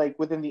anything like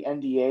within the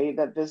NDA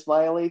that this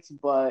violates,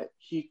 but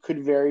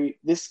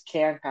this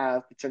can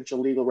have potential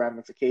legal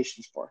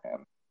ramifications for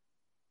him.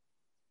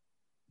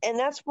 And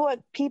that's what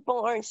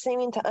people aren't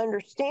seeming to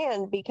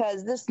understand,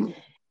 because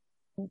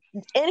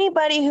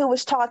anybody who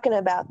was talking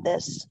about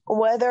this,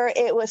 whether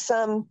it was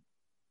some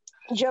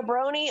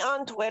jabroni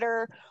on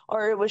Twitter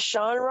or it was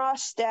Sean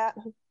Ross Sapp,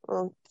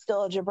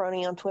 still a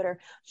jabroni on Twitter,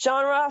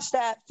 Sean Ross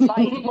Sapp,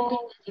 Fightful,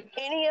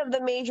 any of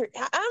the major,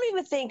 I don't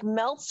even think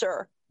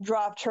Meltzer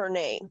dropped her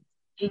name.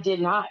 He did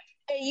not.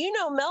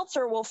 And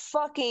Meltzer will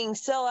fucking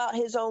sell out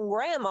his own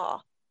grandma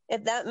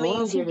if that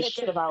means he gives a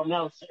shit about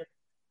Meltzer.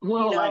 We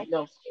don't like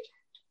Meltzer.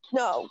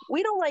 No,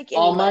 we don't like anybody.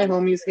 All my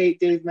homies hate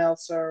Dave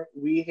Meltzer.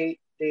 We hate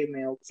Dave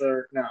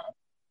Meltzer. No.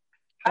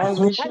 I've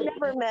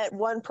never met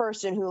one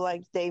person who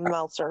likes Dave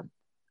Meltzer.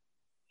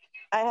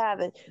 I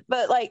haven't.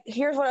 But like,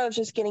 here's what I was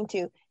just getting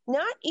to.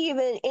 Not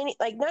even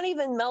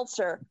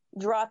Meltzer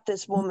dropped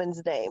this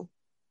woman's name.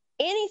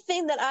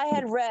 Anything that I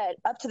had read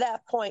up to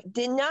that point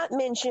did not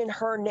mention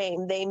her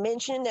name. They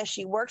mentioned that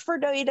she worked for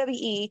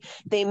WWE.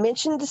 They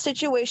mentioned the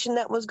situation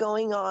that was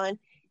going on,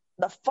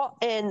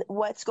 and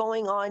what's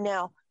going on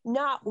now.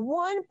 Not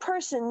one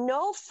person,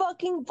 no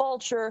fucking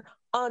vulture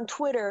on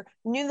Twitter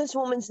knew this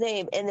woman's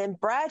name. And then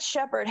Brad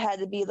Shepard had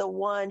to be the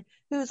one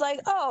who's like,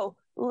 oh,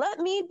 let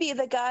me be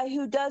the guy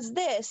who does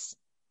this.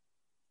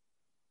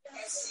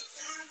 Just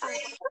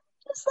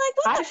like,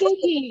 what the fuck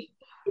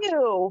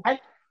you?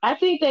 I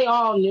think they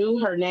all knew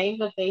her name,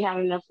 but they had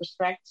enough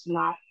respect to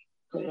not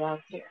put it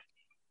out there.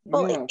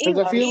 Yeah, because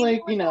I feel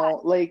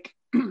like,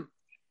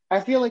 I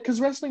feel like, because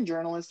wrestling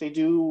journalists, they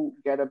do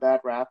get a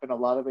bad rap, and a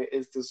lot of it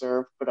is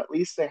deserved, but at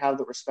least they have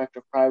the respect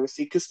of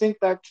privacy. Because think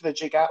back to the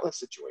Jake Atlas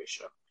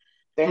situation.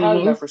 They had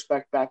enough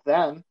respect back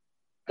then.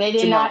 They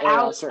did not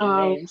out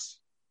certain names.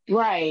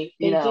 Right.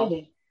 They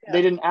didn't.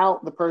 They didn't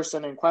out the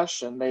person in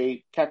question.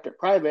 They kept it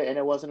private, and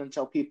it wasn't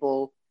until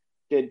people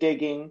did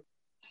digging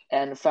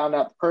and found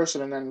out the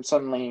person, and then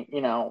suddenly,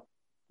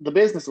 the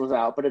business was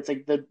out. But it's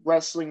like the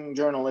wrestling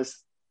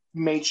journalists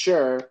made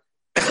sure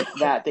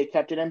that they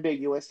kept it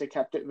ambiguous, they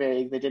kept it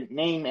vague, they didn't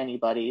name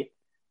anybody.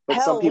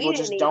 But some people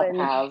just don't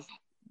have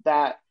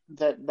that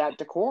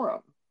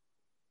decorum.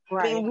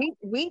 Right. I mean,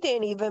 we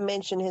didn't even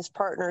mention his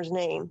partner's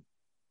name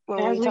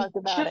when we talked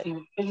about it.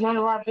 It's none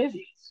of our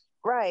business.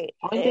 Right.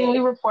 Only thing we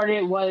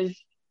reported was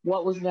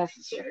what was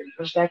necessary,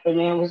 which that the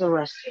man was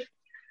arrested,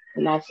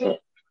 and that's it.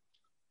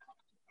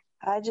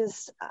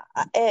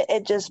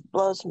 It just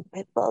blows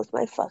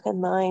my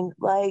fucking mind.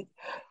 Like,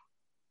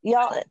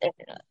 y'all,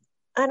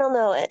 I don't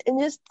know, and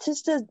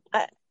just to.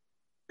 I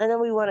know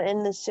we want to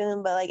end this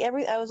soon, but like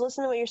I was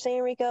listening to what you're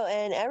saying, Rico,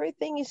 and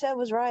everything you said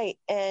was right.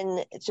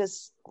 And it's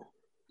just,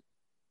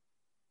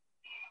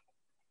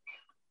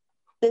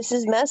 this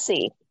is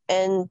messy,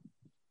 and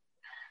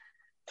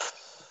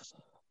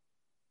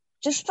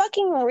just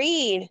fucking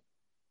read.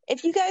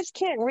 If you guys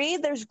can't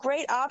read, there's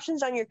great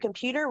options on your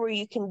computer where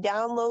you can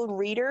download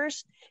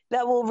readers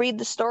that will read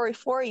the story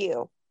for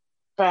you.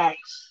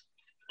 Facts.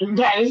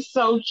 That is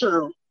so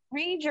true.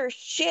 Read your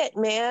shit,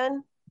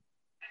 man.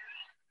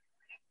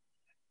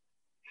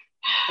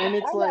 And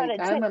it's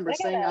I remember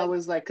saying, I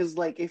was like, because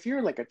like, if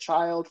you're like a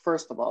child,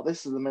 first of all,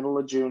 this is the middle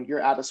of June,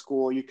 you're out of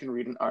school, you can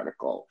read an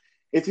article.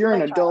 If you're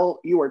an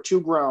adult, you are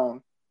too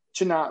grown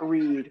to not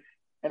read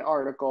an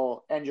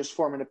article and just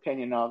form an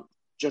opinion of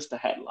just a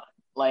headline.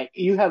 Like,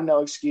 you have no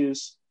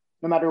excuse,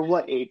 no matter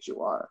what age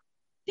you are.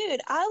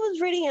 Dude, I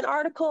was reading an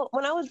article,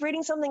 when I was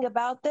reading something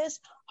about this,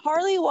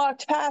 Harley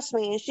walked past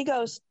me and she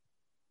goes,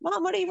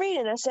 Mom, what are you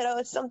reading? I said, oh,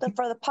 it's something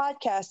for the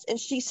podcast. And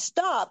she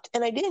stopped,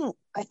 and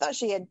I thought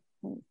she had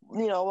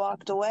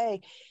walked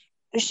away.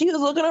 And she was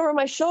looking over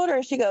my shoulder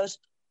and she goes,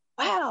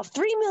 wow, $3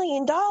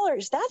 million.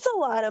 That's a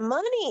lot of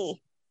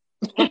money.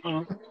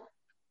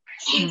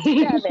 She's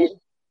 7.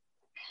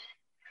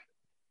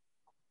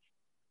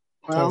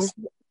 Well,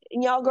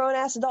 and y'all grown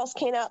ass adults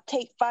can't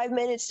take 5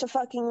 minutes to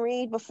fucking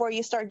read before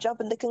you start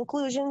jumping to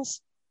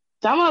conclusions.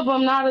 Some of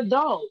them not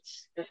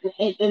adults.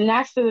 And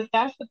that's the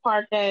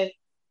part that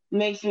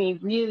makes me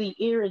really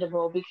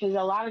irritable, because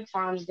a lot of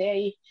times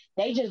they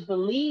just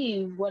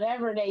believe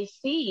whatever they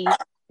see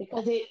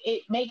because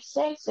it makes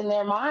sense in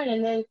their mind,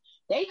 and then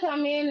they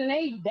come in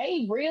and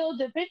they real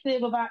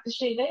definitive about the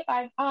shit. They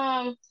like,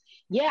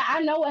 yeah,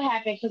 I know what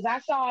happened because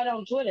I saw it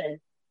on Twitter.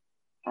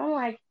 I'm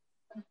like,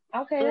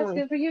 okay, that's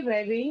good for you,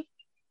 baby.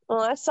 Well,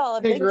 I saw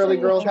a big girly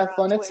girls have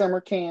fun at summer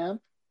camp.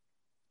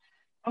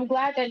 I'm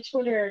glad that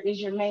Twitter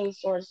is your main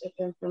source of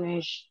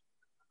information.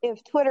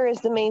 If Twitter is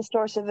the main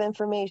source of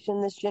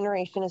information, this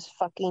generation is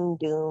fucking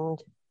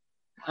doomed.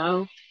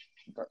 Oh.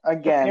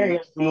 Again,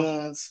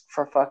 beans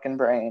for fucking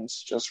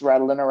brains, just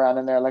rattling around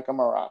in there like a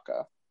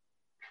maraca.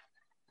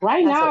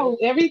 Right now,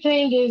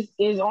 everything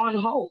is on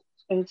hold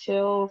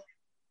until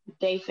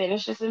they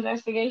finish this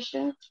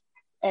investigation.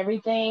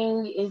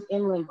 Everything is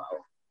in limbo.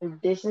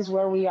 This is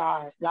where we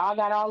are. Y'all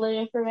got all the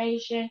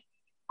information.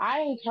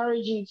 I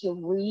encourage you to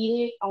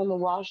read it on the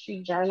Wall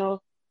Street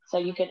Journal so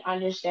you can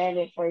understand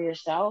it for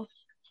yourself.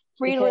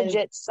 Read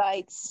legit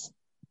sites.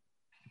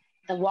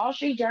 The Wall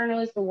Street Journal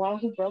is the one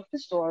who broke the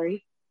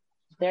story.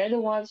 They're the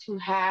ones who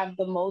have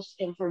the most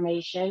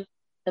information,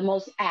 the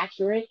most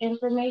accurate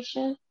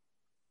information.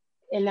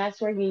 And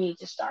that's where you need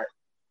to start.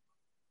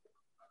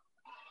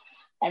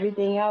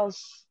 Everything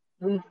else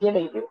we've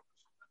given you.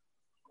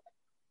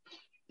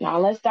 Now,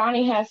 unless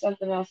Donnie has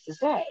something else to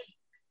say,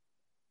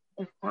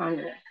 it's time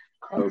to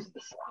close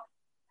this one.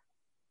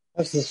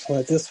 That's just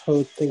what this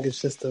whole thing is,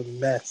 just a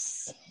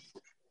mess.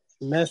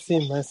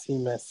 Messy, messy,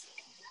 messy.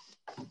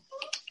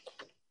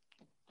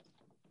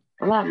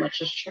 Not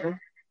much is true.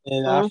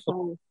 And I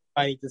feel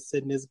I need to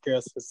send this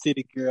girl some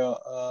City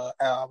Girl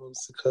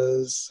albums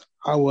because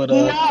I would.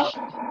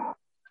 No.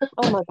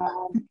 Oh my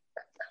god.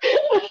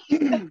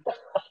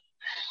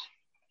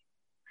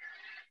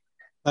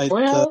 Like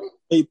the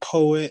great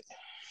poet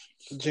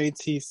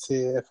JT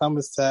said, if I'm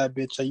a sad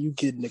bitch, are you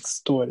getting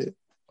extorted?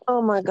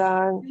 Oh my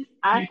god.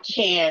 I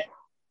can't.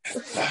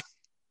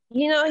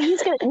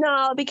 He's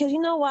gonna because you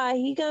know why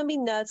he's gonna be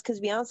nuts,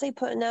 because Beyonce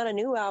putting out a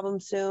new album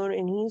soon,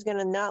 and he's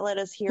gonna not let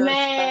us hear.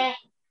 Man,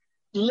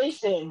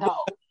 listen, no.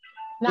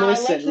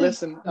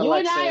 Listen,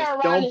 Alexis,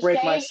 don't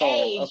break my soul,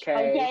 age,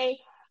 okay?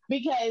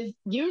 Because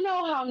you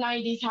know how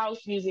 90s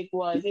house music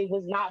was. It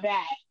was not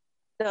bad.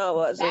 No, it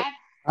wasn't.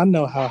 I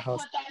know how house.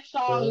 What that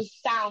song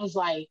sounds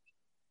like.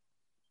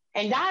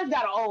 And Don's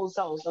got an old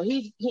soul, so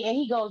he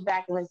goes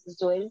back and listens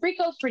to it.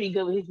 Rico's pretty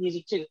good with his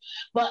music too.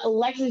 But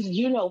Alexis,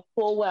 you know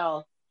full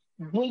well,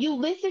 when you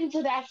listen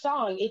to that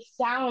song, it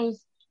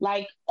sounds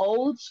like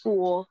old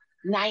school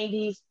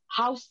 90s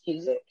house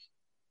music.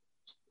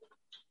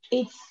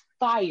 It's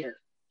fire.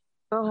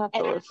 I'll have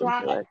to listen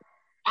to it.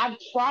 I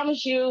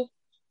promise you,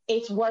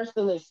 it's worth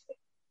the listen.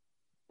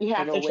 You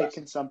have to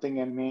awaken something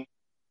in me.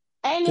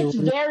 And it's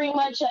very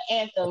much an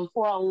anthem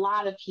for a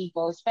lot of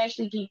people,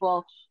 especially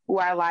people who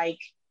are like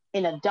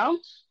in a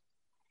dump.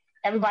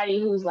 Everybody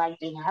who's like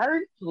been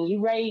hurt and you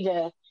ready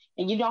to,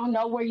 and you don't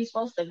know where you're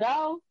supposed to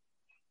go.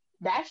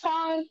 That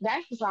song,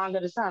 that's the song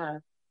of the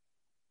summer.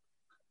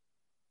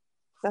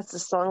 That's the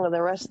song of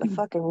the rest of the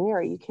fucking year.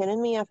 Are you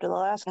kidding me? After the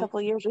last couple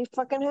of years we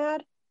fucking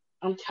had?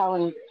 I'm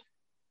telling you.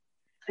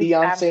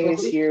 Beyonce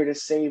is here to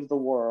save the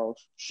world.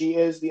 She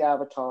is the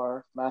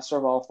Avatar, master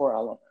of all four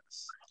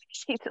elements.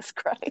 Jesus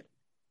Christ.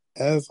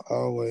 As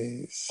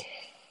always.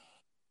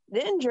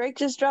 Didn't Drake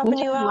just drop a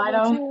new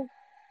album too?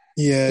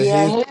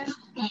 Yeah,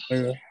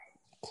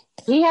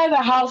 he has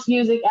a house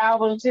music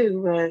album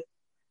too, but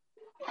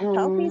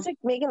house music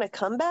making a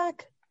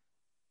comeback?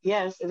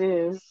 Yes, it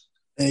is.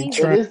 It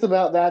is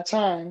about that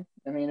time.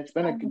 I mean, it's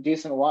been a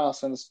decent while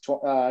since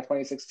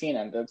 2016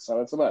 ended,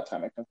 so it's about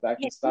time it comes back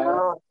in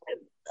style.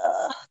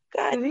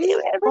 God damn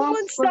it,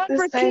 everyone stop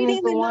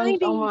repeating the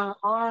 90s. On my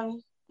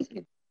arm.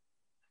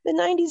 The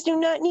 90s do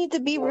not need to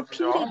be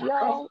repeated,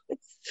 y'all.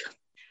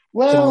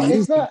 Well,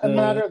 it's not a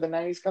matter of the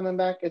 90s coming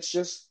back. It's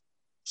just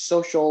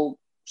social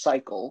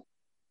cycle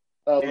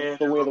of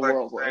the way the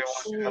world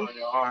works.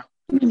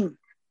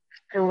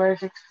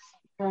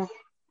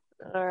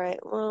 All right.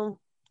 Well,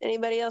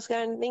 anybody else got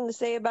anything to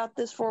say about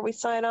this before we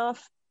sign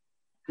off?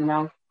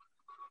 No.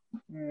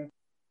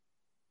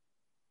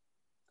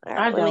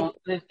 I don't.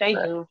 They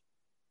do.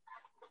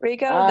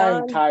 Rico,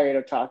 I'm tired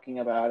of talking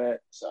about it,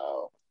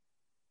 so.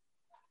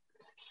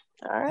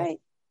 All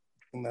right.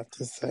 Enough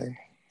to say.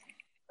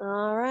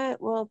 All right.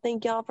 Well,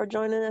 thank y'all for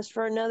joining us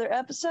for another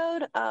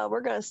episode. We're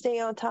going to stay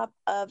on top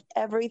of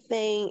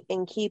everything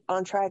and keep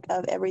on track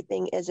of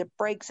everything as it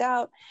breaks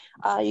out.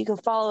 You can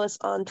follow us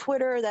on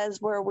Twitter. That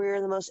is where we're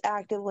the most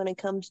active when it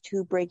comes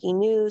to breaking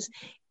news.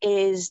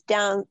 Is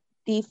down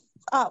for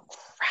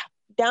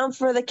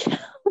the count.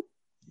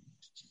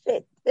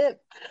 Shit. I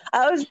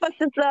always fuck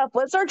this up.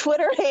 What's our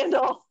Twitter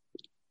handle?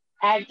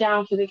 At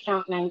Down for the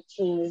Count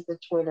 19 is the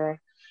Twitter.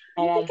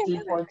 And at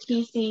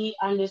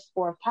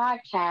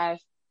D4TC_podcast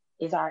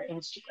is our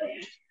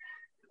Instagram.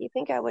 You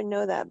think I would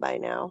know that by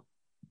now?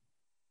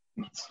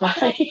 It's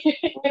fine.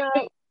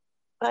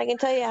 I can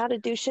tell you how to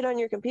do shit on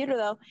your computer,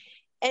 though.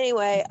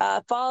 Anyway,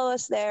 follow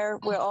us there.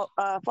 We'll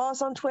follow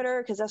us on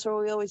Twitter because that's where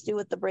we always do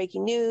with the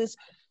breaking news.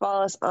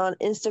 Follow us on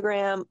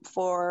Instagram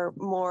for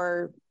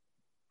more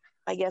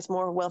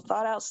well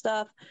thought out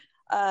stuff.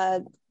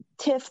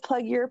 Tiff,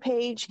 plug your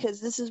page because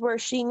this is where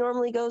she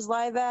normally goes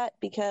live at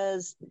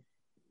because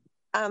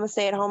I'm a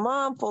stay-at-home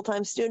mom,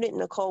 full-time student.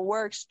 Nicole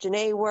works,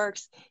 Janae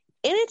works,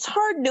 and it's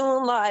hard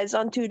doing lives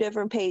on two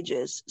different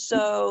pages.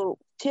 So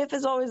Tiff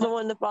is always the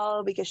one to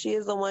follow because she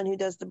is the one who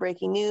does the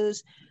breaking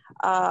news.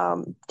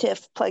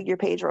 Tiff, plug your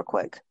page real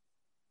quick.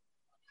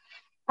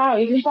 Oh,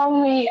 you can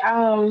follow me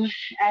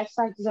at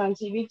Cycles on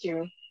TV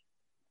too.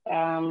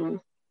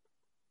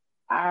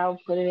 I'll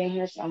put it in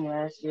here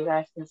somewhere so you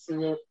guys can see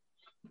it.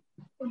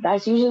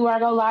 That's usually where I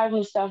go live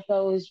when stuff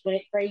goes, when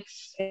it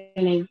breaks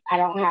and I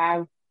don't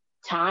have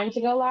time to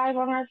go live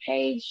on our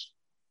page.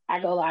 I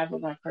go live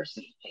with my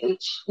personal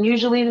page.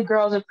 Usually the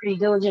girls are pretty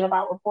diligent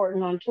about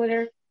reporting on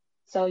Twitter,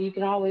 so you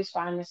can always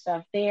find the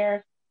stuff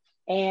there.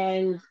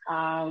 And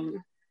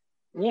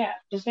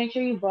just make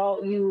sure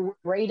you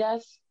rate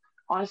us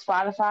on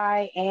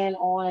Spotify and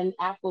on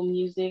Apple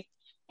Music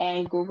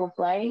and Google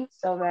Play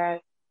so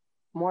that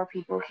more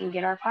people can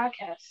get our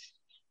podcast.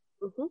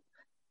 Mm-hmm.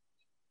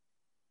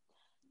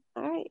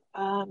 All right.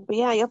 But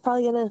yeah, you'll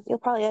probably edit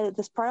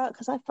this part out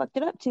because I fucked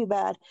it up too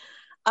bad.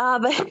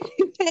 But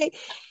anyway,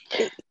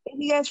 thank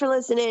you guys for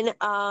listening.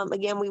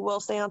 Again, we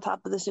will stay on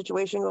top of the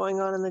situation going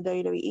on in the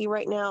WWE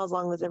right now, as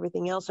long as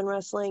everything else in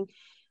wrestling.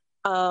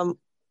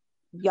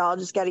 Y'all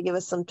just got to give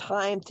us some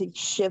time to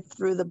shift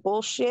through the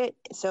bullshit.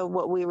 So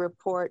what we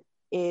report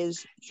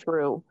is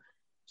true.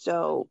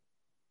 So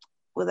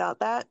without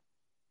that,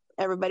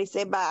 everybody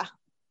say bye.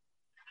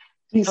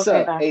 Peace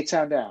up.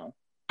 A-Town down.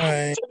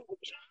 Bye.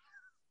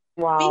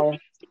 Wow.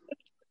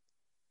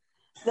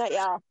 That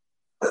y'all.